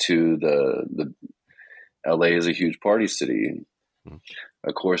access to, the LA is a huge party city.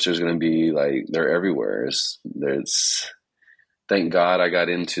 Of course, there's going to be like, they're everywhere. Thank God I got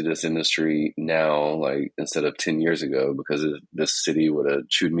into this industry now, like, instead of 10 years ago, because this city would have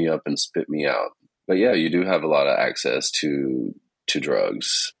chewed me up and spit me out. But yeah, you do have a lot of access to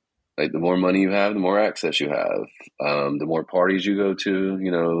drugs. Like, the more money you have, the more access you have. The more parties you go to,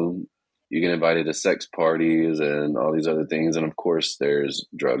 you know, you get invited to sex parties and all these other things. And of course, there's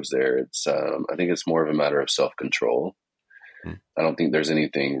drugs there. It's, I think it's more of a matter of self-control. I don't think there's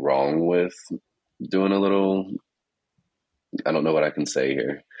anything wrong with doing a little, I don't know what I can say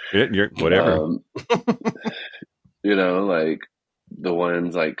here. Whatever. You know, like the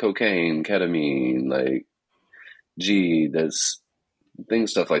ones like cocaine, ketamine, like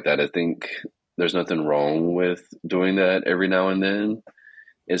stuff like that. I think there's nothing wrong with doing that every now and then.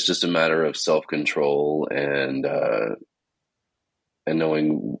 It's just a matter of self-control and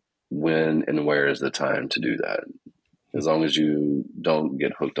knowing when and where is the time to do that. As long as you don't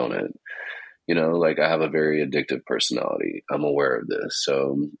get hooked on it. You know, like, I have a very addictive personality. I'm aware of this.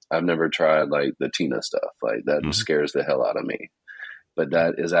 So I've never tried like the Tina stuff. Like, that scares the hell out of me. But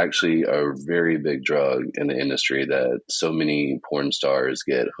that is actually a very big drug in the industry that so many porn stars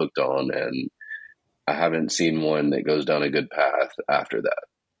get hooked on. And I haven't seen one that goes down a good path after that.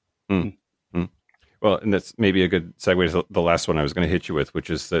 Well, and that's maybe a good segue to the last one I was going to hit you with,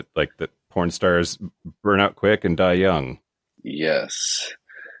 which is that, like, that porn stars burn out quick and die young. Yes.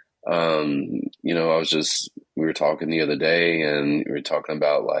 We were talking the other day, and we were talking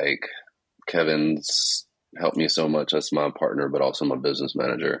about like Kevin's helped me so much as my partner, but also my business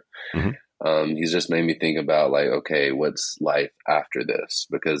manager. He's just made me think about like, okay, what's life after this?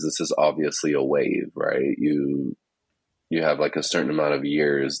 Because this is obviously a wave, right? You have like a certain amount of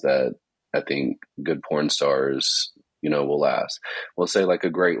years that I think good porn stars, will last. We'll say like a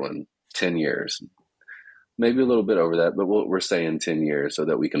great one, 10 years, maybe a little bit over that, but we're saying 10 years so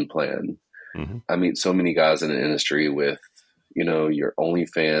that we can plan. I meet so many guys in the industry with, your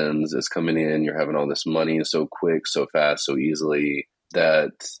OnlyFans is coming in, you're having all this money so quick, so fast, so easily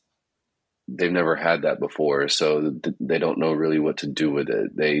that they've never had that before. So they don't know really what to do with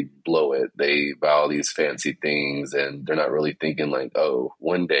it. They blow it. They buy all these fancy things, and they're not really thinking like, oh,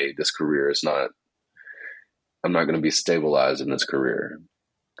 one day this career I'm not going to be stabilized in this career.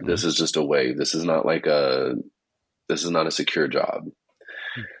 This is just a wave. This is not a secure job.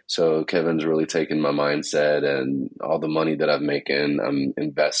 So Kevin's really taken my mindset and all the money that I'm making, I'm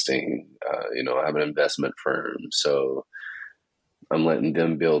investing. I have an investment firm, so I'm letting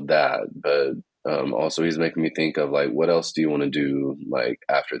them build that. But also he's making me think of like, what else do you want to do like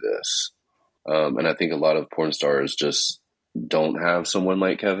after this? And I think a lot of porn stars just don't have someone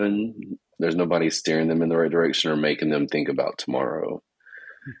like Kevin. There's nobody steering them in the right direction or making them think about tomorrow,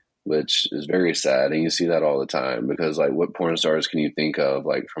 which is very sad. And you see that all the time because like what porn stars can you think of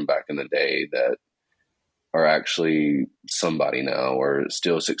like from back in the day that are actually somebody now or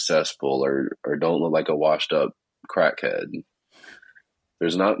still successful or don't look like a washed up crackhead?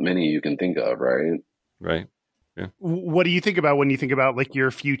 There's not many you can think of, right? Right. Yeah. What do you think about when you think about like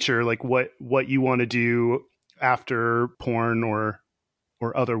your future, like what you want to do after porn or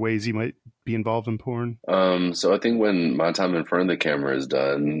other ways you might be involved in porn? So I think when my time in front of the camera is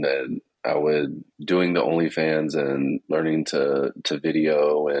done, then I would doing the OnlyFans and learning to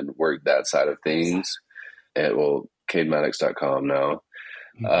video and work that side of things at CadeMaddox.com now.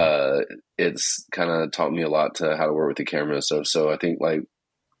 It's kind of taught me a lot to how to work with the camera and stuff. So I think like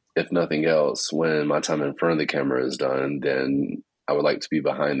if nothing else, when my time in front of the camera is done, then I would like to be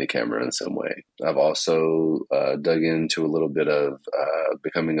behind the camera in some way. I've also dug into a little bit of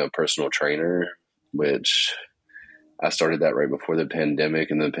becoming a personal trainer, which I started that right before the pandemic,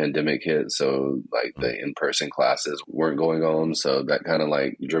 and the pandemic hit. So like the in-person classes weren't going on. So that kind of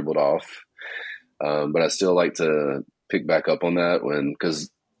like dribbled off. But I still like to pick back up on that because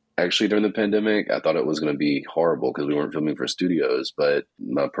actually during the pandemic, I thought it was going to be horrible because we weren't filming for studios, but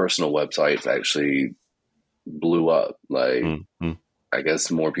my personal websites actually blew up. Like, I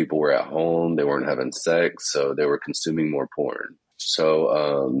guess more people were at home. They weren't having sex, so they were consuming more porn.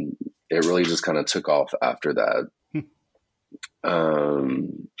 So it really just kind of took off after that.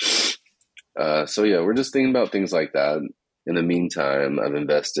 So yeah, we're just thinking about things like that. In the meantime, I've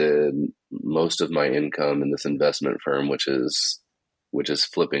invested most of my income in this investment firm, which is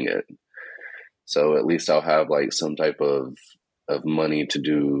flipping it. So at least I'll have like some type of money to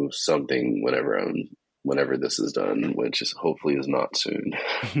do something whenever this is done, which is hopefully is not soon.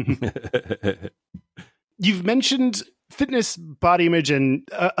 You've mentioned fitness, body image, and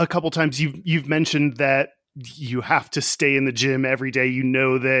a couple times you've mentioned that you have to stay in the gym every day. You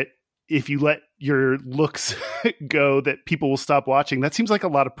know that if you let your looks go, that people will stop watching. That seems like a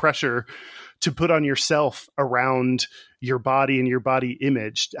lot of pressure to put on yourself around your body and your body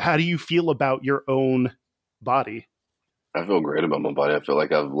image. How do you feel about your own body? I feel great about my body. I feel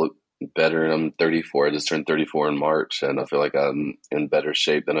like I've looked better, and I'm 34. I just turned 34 in March, and I feel like I'm in better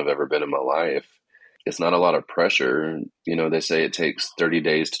shape than I've ever been in my life. It's not a lot of pressure. They say it takes 30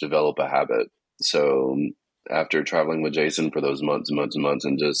 days to develop a habit. So after traveling with Jason for those months and months and months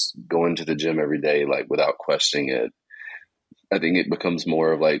and just going to the gym every day, like without questioning it, I think it becomes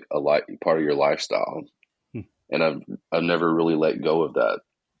more of like part of your lifestyle. And I've never really let go of that.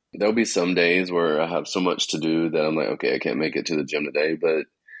 There'll be some days where I have so much to do that I'm like, okay, I can't make it to the gym today, but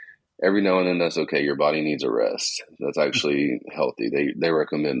every now and then that's okay. Your body needs a rest. That's actually healthy. They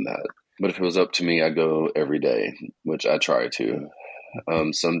recommend that. But if it was up to me, I go every day, which I try to.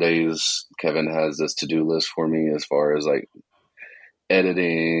 Some days Kevin has this to-do list for me as far as like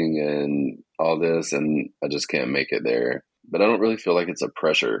editing and all this, and I just can't make it there. But I don't really feel like it's a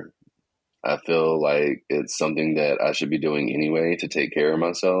pressure. I feel like it's something that I should be doing anyway to take care of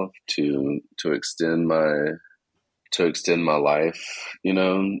myself, to extend my life.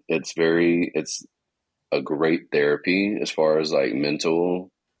 It's a great therapy as far as like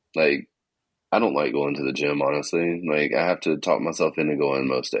mental. Like, I don't like going to the gym, honestly. Like, I have to talk myself into going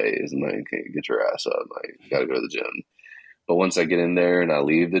most days. And like, okay, get your ass up. Like, you gotta go to the gym. But once I get in there and I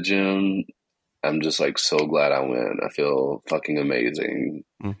leave the gym, I'm just like so glad I went. I feel fucking amazing.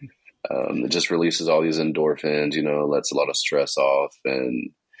 It just releases all these endorphins, lets a lot of stress off.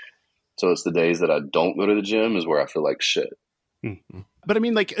 And so it's the days that I don't go to the gym is where I feel like shit. But I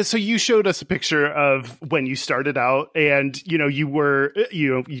mean, like, so you showed us a picture of when you started out, and you were,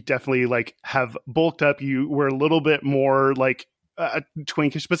 you definitely like have bulked up. You were a little bit more like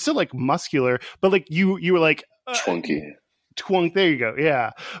twinkish, but still like muscular. But like you were like twunk. There you go.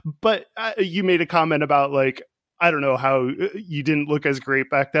 Yeah. But you made a comment about like, I don't know how you didn't look as great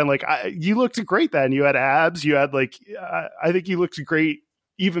back then. Like you looked great then. You had abs. You had like, I think you looked great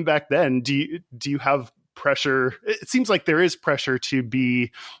even back then. Do you have pressure? It seems like there is pressure to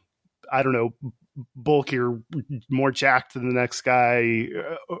be, I don't know, bulkier, more jacked than the next guy,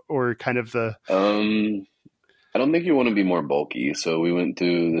 or kind of the. I don't think you want to be more bulky. So we went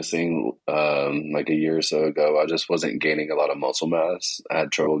through this thing like a year or so ago. I just wasn't gaining a lot of muscle mass. I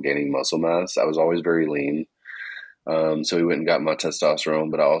had trouble gaining muscle mass. I was always very lean. So we went and got my testosterone,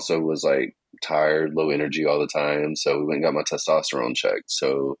 but I also was like tired, low energy all the time. So we went and got my testosterone checked.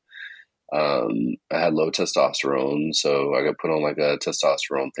 So I had low testosterone, so I got put on like a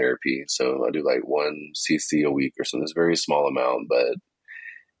testosterone therapy. So I do like 1 cc a week or something. It's a very small amount, but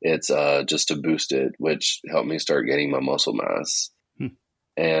it's just to boost it, which helped me start getting my muscle mass.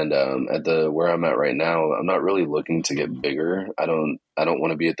 And at where I'm at right now, I'm not really looking to get bigger. I don't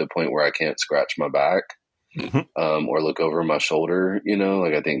want to be at the point where I can't scratch my back or look over my shoulder.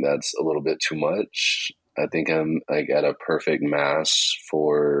 Like I think that's a little bit too much. I think I'm like at a perfect mass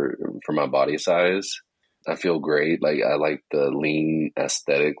for my body size. I feel great. Like I like the lean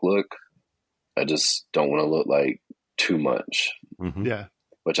aesthetic look. I just don't want to look like too much. Yeah.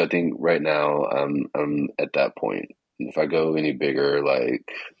 Which I think right now I'm at that point. If I go any bigger, like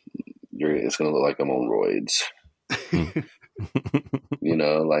it's going to look like I'm on roids.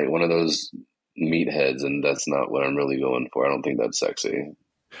 Like one of those meatheads, and that's not what I'm really going for. I don't think that's sexy.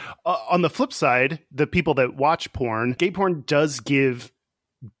 On the flip side, the people that watch porn, gay porn does give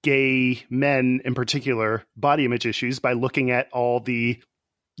gay men in particular body image issues by looking at all the,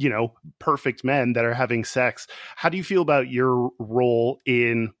 perfect men that are having sex. How do you feel about your role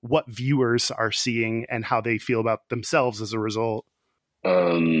in what viewers are seeing and how they feel about themselves as a result?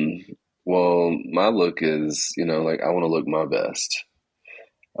 Well, my look is, like I want to look my best.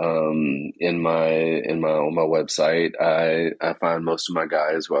 On my website, I find most of my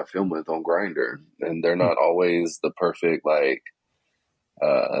guys who I film with on Grindr, and they're not always the perfect, like,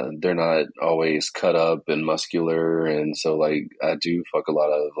 they're not always cut up and muscular. And so like, I do fuck a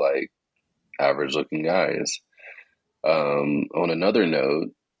lot of like average looking guys. On another note,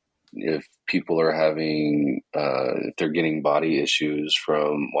 if people are having, if they're getting body issues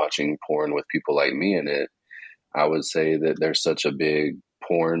from watching porn with people like me in it, I would say that there's such a big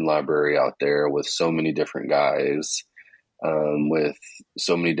porn library out there with so many different guys, with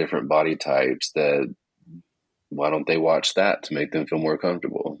so many different body types, that why don't they watch that to make them feel more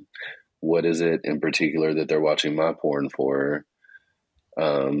comfortable? What is it in particular that they're watching my porn for?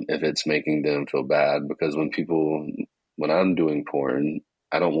 If it's making them feel bad, because when I'm doing porn,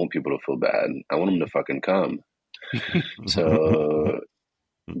 I don't want people to feel bad. I want them to fucking come. So,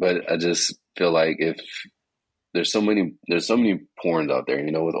 but I just feel like if there's so many porns out there,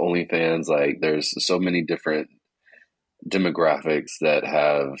 with OnlyFans, like there's so many different demographics that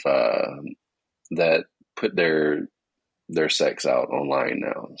have, that put their sex out online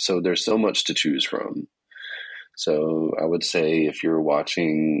now. So there's so much to choose from. So I would say if you're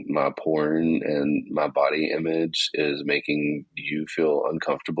watching my porn and my body image is making you feel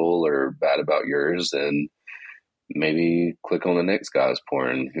uncomfortable or bad about yours, then maybe click on the next guy's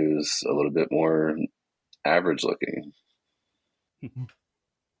porn who's a little bit more average looking.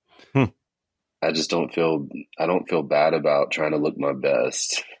 I just don't feel bad about trying to look my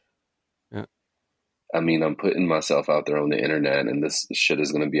best. Yeah. I mean, I'm putting myself out there on the internet, and this shit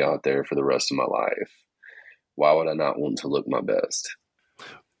is going to be out there for the rest of my life. Why would I not want to look my best?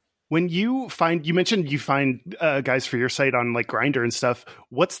 When you mentioned you find guys for your site on like Grindr and stuff,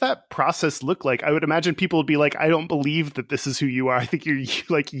 what's that process look like? I would imagine people would be like, I don't believe that this is who you are. I think you're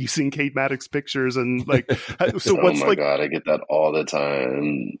like using Cade Maddox pictures and like, so what's oh my God, I get that all the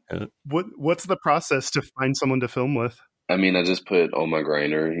time. What's the process to find someone to film with? I mean, I just put on my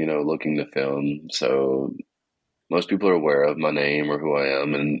Grindr, looking to film. So most people are aware of my name or who I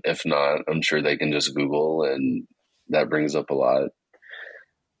am. And if not, I'm sure they can just Google, and that brings up a lot.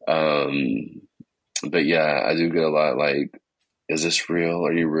 But yeah, I do get a lot like, is this real?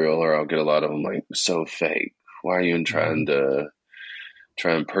 Are you real? Or I'll get a lot of them like, so fake. Why are you trying to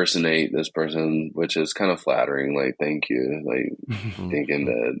impersonate this person? Which is kind of flattering. Like, thank you. Like thinking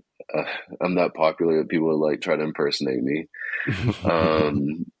that I'm that popular that people would like try to impersonate me.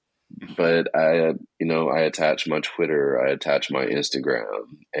 But I attach my Twitter, I attach my Instagram,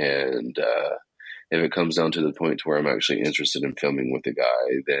 and if it comes down to the point to where I'm actually interested in filming with the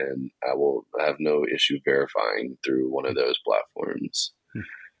guy, then I will have no issue verifying through one of those platforms.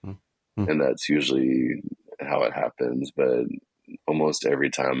 And that's usually how it happens. But almost every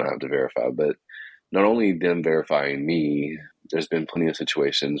time I have to verify. But not only them verifying me, there's been plenty of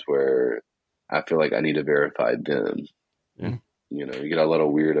situations where I feel like I need to verify them. Yeah. You know, you get a lot of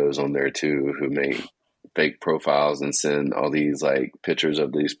weirdos on there too who make fake profiles and send all these like pictures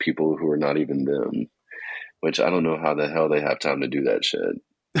of these people who are not even them, which I don't know how the hell they have time to do that shit.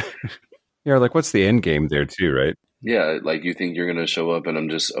 Yeah, like what's the end game there too, right? Yeah, like you think you're gonna show up and I'm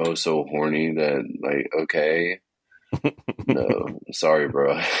just so horny that like, okay. No, sorry,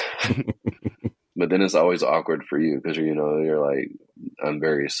 bro. But then it's always awkward for you because you're like, I'm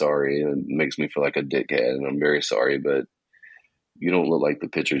very sorry, and it makes me feel like a dickhead, and I'm very sorry, but you don't look like the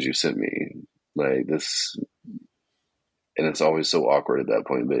pictures you sent me. Like this, and it's always so awkward at that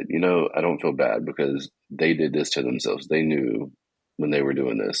point. But I don't feel bad because they did this to themselves. They knew when they were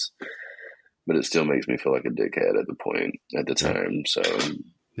doing this, but it still makes me feel like a dickhead at the time. So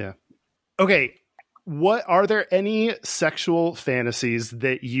yeah. Okay. What are there any sexual fantasies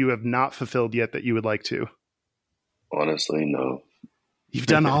that you have not fulfilled yet that you would like to? Honestly, no. You've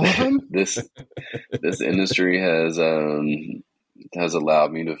done all of them? This industry has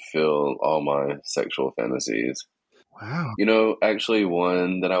allowed me to fill all my sexual fantasies. Wow. Actually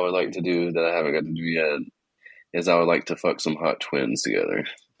one that I would like to do that I haven't got to do yet is I would like to fuck some hot twins together.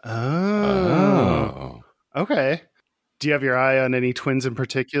 Oh. Okay. Do you have your eye on any twins in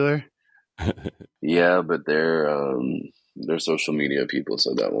particular? Yeah, but they're social media people,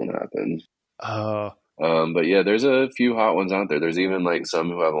 so that won't happen. Oh. But yeah, there's a few hot ones out there. There's even like some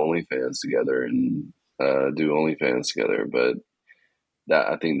who have OnlyFans together and do OnlyFans together. But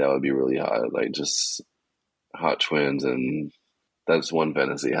I think that would be really hot, like just hot twins, and that's one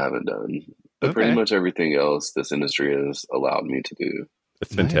fantasy I haven't done. But pretty much everything else this industry has allowed me to do.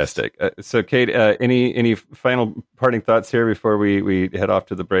 That's fantastic. So, Cade, any final parting thoughts here before we head off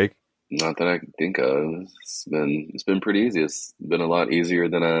to the break? Not that I can think of. It's been pretty easy. It's been a lot easier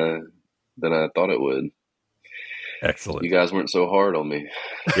than I thought it would. Excellent. You guys weren't so hard on me.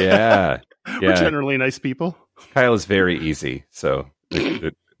 Yeah. We're generally nice people. Kyle is very easy, so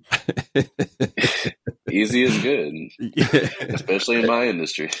easy is good, especially in my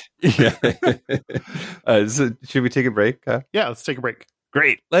industry. Yeah. So should we take a break, Kyle? Yeah, let's take a break.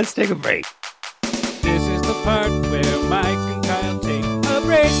 Great. Let's take a break. This is the part where Mike and Kyle take a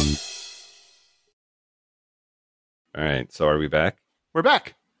break. All right. So are we back? We're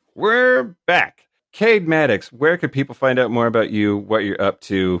back. We're back. Cade Maddox, where can people find out more about you, what you're up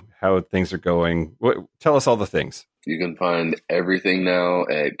to, how things are going? Tell us all the things. You can find everything now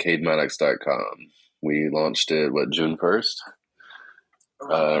at cademaddox.com. We launched it, June 1st?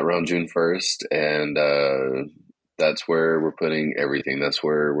 Around June 1st. And that's where we're putting everything. That's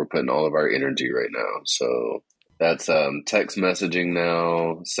where we're putting all of our energy right now. So that's text messaging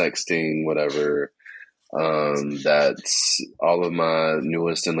now, sexting, whatever. That's all of my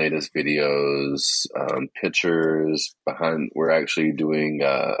newest and latest videos, pictures behind. We're actually doing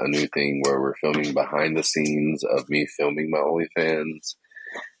a new thing where we're filming behind the scenes of me filming my OnlyFans.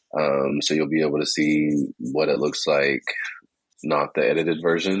 So you'll be able to see what it looks like, not the edited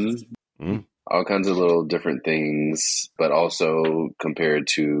version. All kinds of little different things, but also compared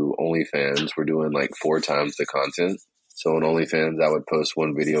to OnlyFans, we're doing like 4 times the content. So on OnlyFans, I would post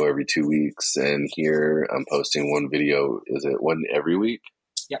one video every 2 weeks, and here I'm posting one video. Is it one every week?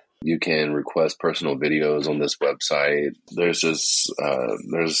 Yeah. You can request personal videos on this website. There's just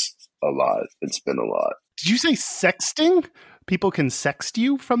there's a lot. It's been a lot. Did you say sexting? People can sext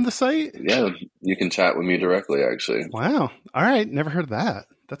you from the site? Yeah, you can chat with me directly, actually. Wow. All right. Never heard of that.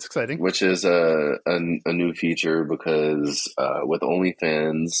 That's exciting. Which is a new feature because with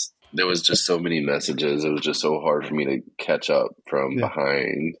OnlyFans, there was just so many messages. It was just so hard for me to catch up from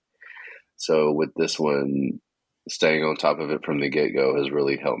behind. So with this one, staying on top of it from the get-go has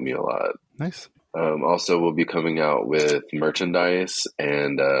really helped me a lot. Nice. Also, we'll be coming out with merchandise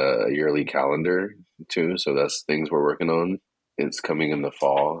and a yearly calendar too. So that's things we're working on. It's coming in the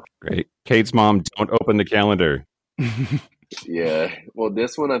fall. Great. Cade's mom, don't open the calendar. Yeah. Well,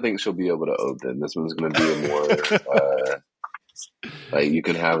 this one I think she'll be able to open. This one's going to be a more... like you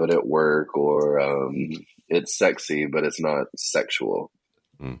can have it at work, or it's sexy, but it's not sexual.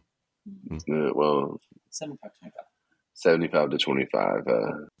 Well, 75 to 25,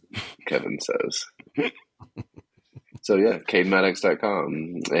 Kevin says. So yeah,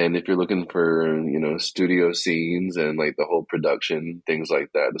 CadeMaddox.com. And if you're looking for, studio scenes and like the whole production, things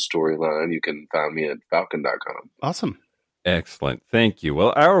like that, the storyline, you can find me at Falcon.com. Awesome. Excellent. Thank you.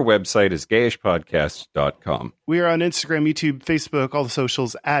 Well, our website is gayishpodcast.com. We are on Instagram, YouTube, Facebook, all the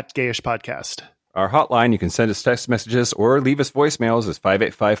socials at Gayish Podcast. Our hotline, you can send us text messages or leave us voicemails, is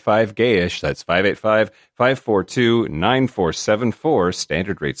 5855-GAYISH. That's 585-542-9474.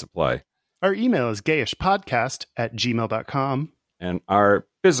 Standard rates apply. Our email is gayishpodcast@gmail.com. And our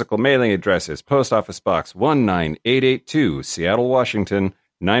physical mailing address is Post Office Box 19882, Seattle, Washington,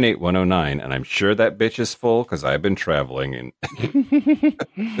 98109. And I'm sure that bitch is full because I've been traveling.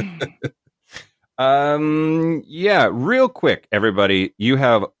 Yeah, real quick, everybody, you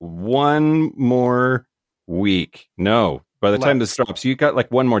have one more week. No, by the time this drops, you got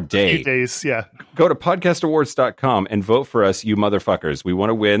like one more day. A few days, yeah. Go to podcastawards.com and vote for us, you motherfuckers. We want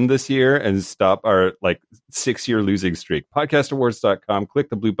to win this year and stop our 6-year losing streak. Podcastawards.com,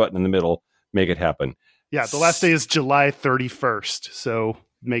 click the blue button in the middle, make it happen. Yeah, the last day is July 31st, so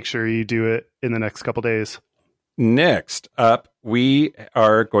make sure you do it in the next couple days. Next up, we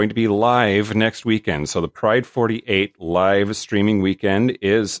are going to be live next weekend. So the Pride 48 live streaming weekend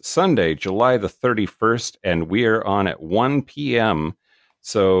is Sunday, July the 31st, and we are on at 1 p.m.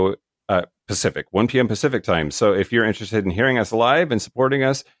 So Pacific, 1 p.m. Pacific time. So if you're interested in hearing us live and supporting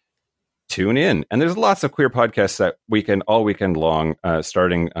us, tune in. And there's lots of queer podcasts that weekend, all weekend long,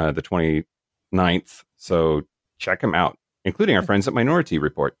 starting the 29th. So check them out, including our friends at Minority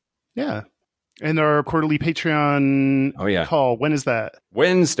Report. Yeah. And our quarterly Patreon call, when is that?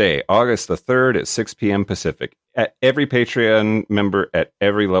 Wednesday, August the 3rd at 6 p.m. Pacific. Every Patreon member at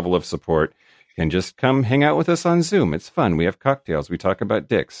every level of support can just come hang out with us on Zoom. It's fun. We have cocktails. We talk about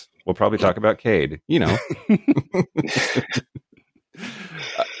dicks. We'll probably talk about Cade.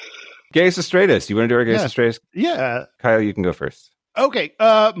 Gayest or straightest? You want to do our gayest or straightest? Yeah. Kyle, you can go first. Okay,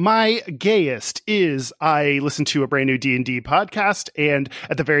 my gayest is I listened to a brand new D&D podcast, and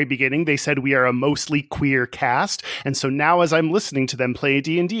at the very beginning, they said we are a mostly queer cast, and so now as I'm listening to them play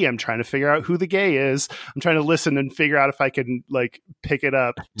D&D, I'm trying to figure out who the gay is. I'm trying to listen and figure out if I can, pick it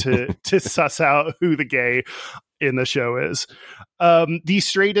up to suss out who the gay in the show is. The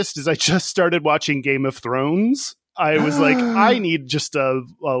straightest is I just started watching Game of Thrones. I was like, I need just a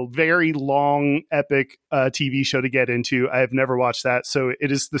very long, epic TV show to get into. I have never watched that. So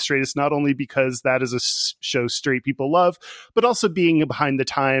it is the straightest, not only because that is a show straight people love, but also being behind the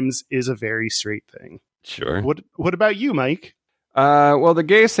times is a very straight thing. Sure. What about you, Mike? Well, the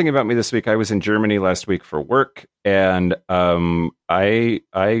gayest thing about me this week, I was in Germany last week for work, and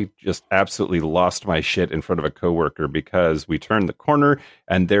I just absolutely lost my shit in front of a coworker because we turned the corner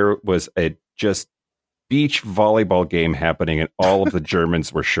and there was a just beach volleyball game happening and all of the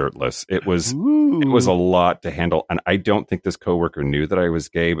Germans were shirtless. It was a lot to handle. And I don't think this coworker knew that I was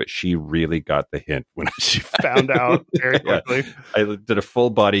gay, but she really got the hint when she found out very quickly. I did a full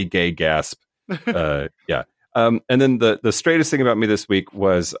body gay gasp. And then the straightest thing about me this week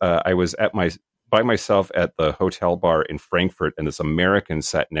was I was by myself at the hotel bar in Frankfurt, and this American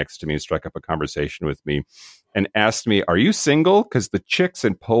sat next to me and struck up a conversation with me and asked me, "Are you single? Because the chicks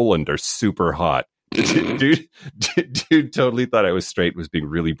in Poland are super hot." Dude totally thought I was straight, was being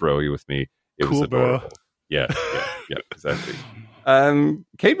really broy with me. It was adorable. Bro. Yeah, exactly.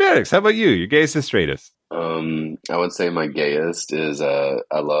 Cade Maddox, how about you? Your gayest and straightest? I would say my gayest is I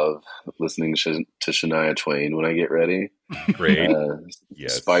love listening to Shania Twain when I get ready. Great.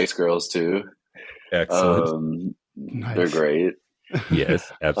 Yes. Spice Girls too. Excellent. Nice. They're great.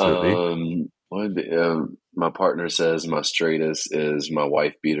 Yes, absolutely. My partner says my straightest is my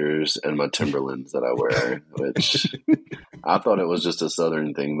wife beaters and my Timberlands that I wear, which I thought it was just a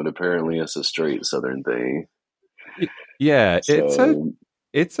Southern thing, but apparently it's a straight Southern thing. Yeah,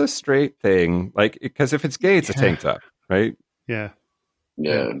 it's a straight thing. Because if it's gay, it's a tank top, right? Yeah.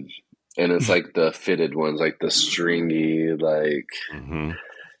 And it's like the fitted ones, like the stringy, Mm-hmm.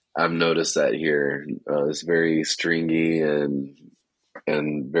 I've noticed that here. It's very stringy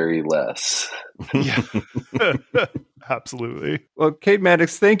and very less. Yeah. Absolutely. Well, Cade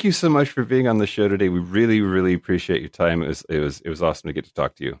Maddox, thank you so much for being on the show today. We really, really appreciate your time. It was awesome to get to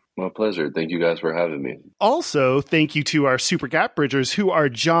talk to you. My pleasure. Thank you guys for having me. Also, thank you to our super gap bridgers, who are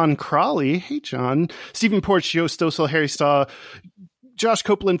John Crawley. Hey, John. Stephen Porch, Joe Stossel, Harry Staw, Josh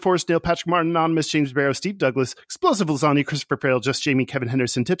Copeland, Forrest Dale, Patrick Martin, Anonymous, James Barrow, Steve Douglas, Explosive Lasagna, Christopher Farrell, Just Jamie, Kevin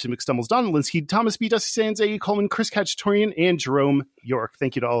Henderson, Tipson, McStumbles, Don Linsky, Thomas B. Dusty Sands, A. Coleman, Chris Cacciatorian, and Jerome York.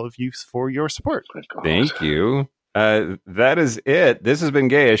 Thank you to all of you for your support. Thank you. That is it. This has been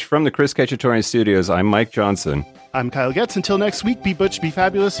Gayish from the Chris Cacciatorian Studios. I'm Mike Johnson. I'm Kyle Getz. Until next week, be butch, be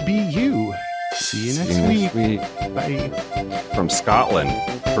fabulous, be you. See you next week. Bye. From Scotland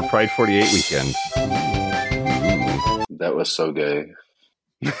for Pride 48 weekend. That was so gay.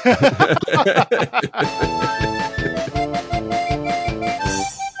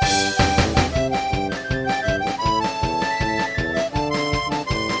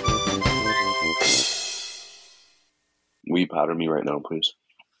 Will you powder me right now, please?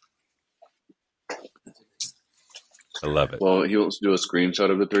 I love it. Well, he wants to do a screenshot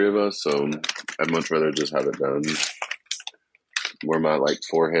of the three of us, so I'd much rather just have it done where my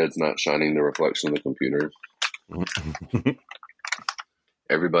forehead's not shining the reflection of the computer.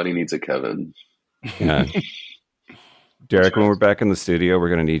 Everybody needs a Kevin. Yeah. Derek, when we're back in the studio, we're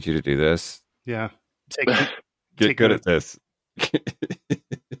going to need you to do this. Yeah. Get good at this.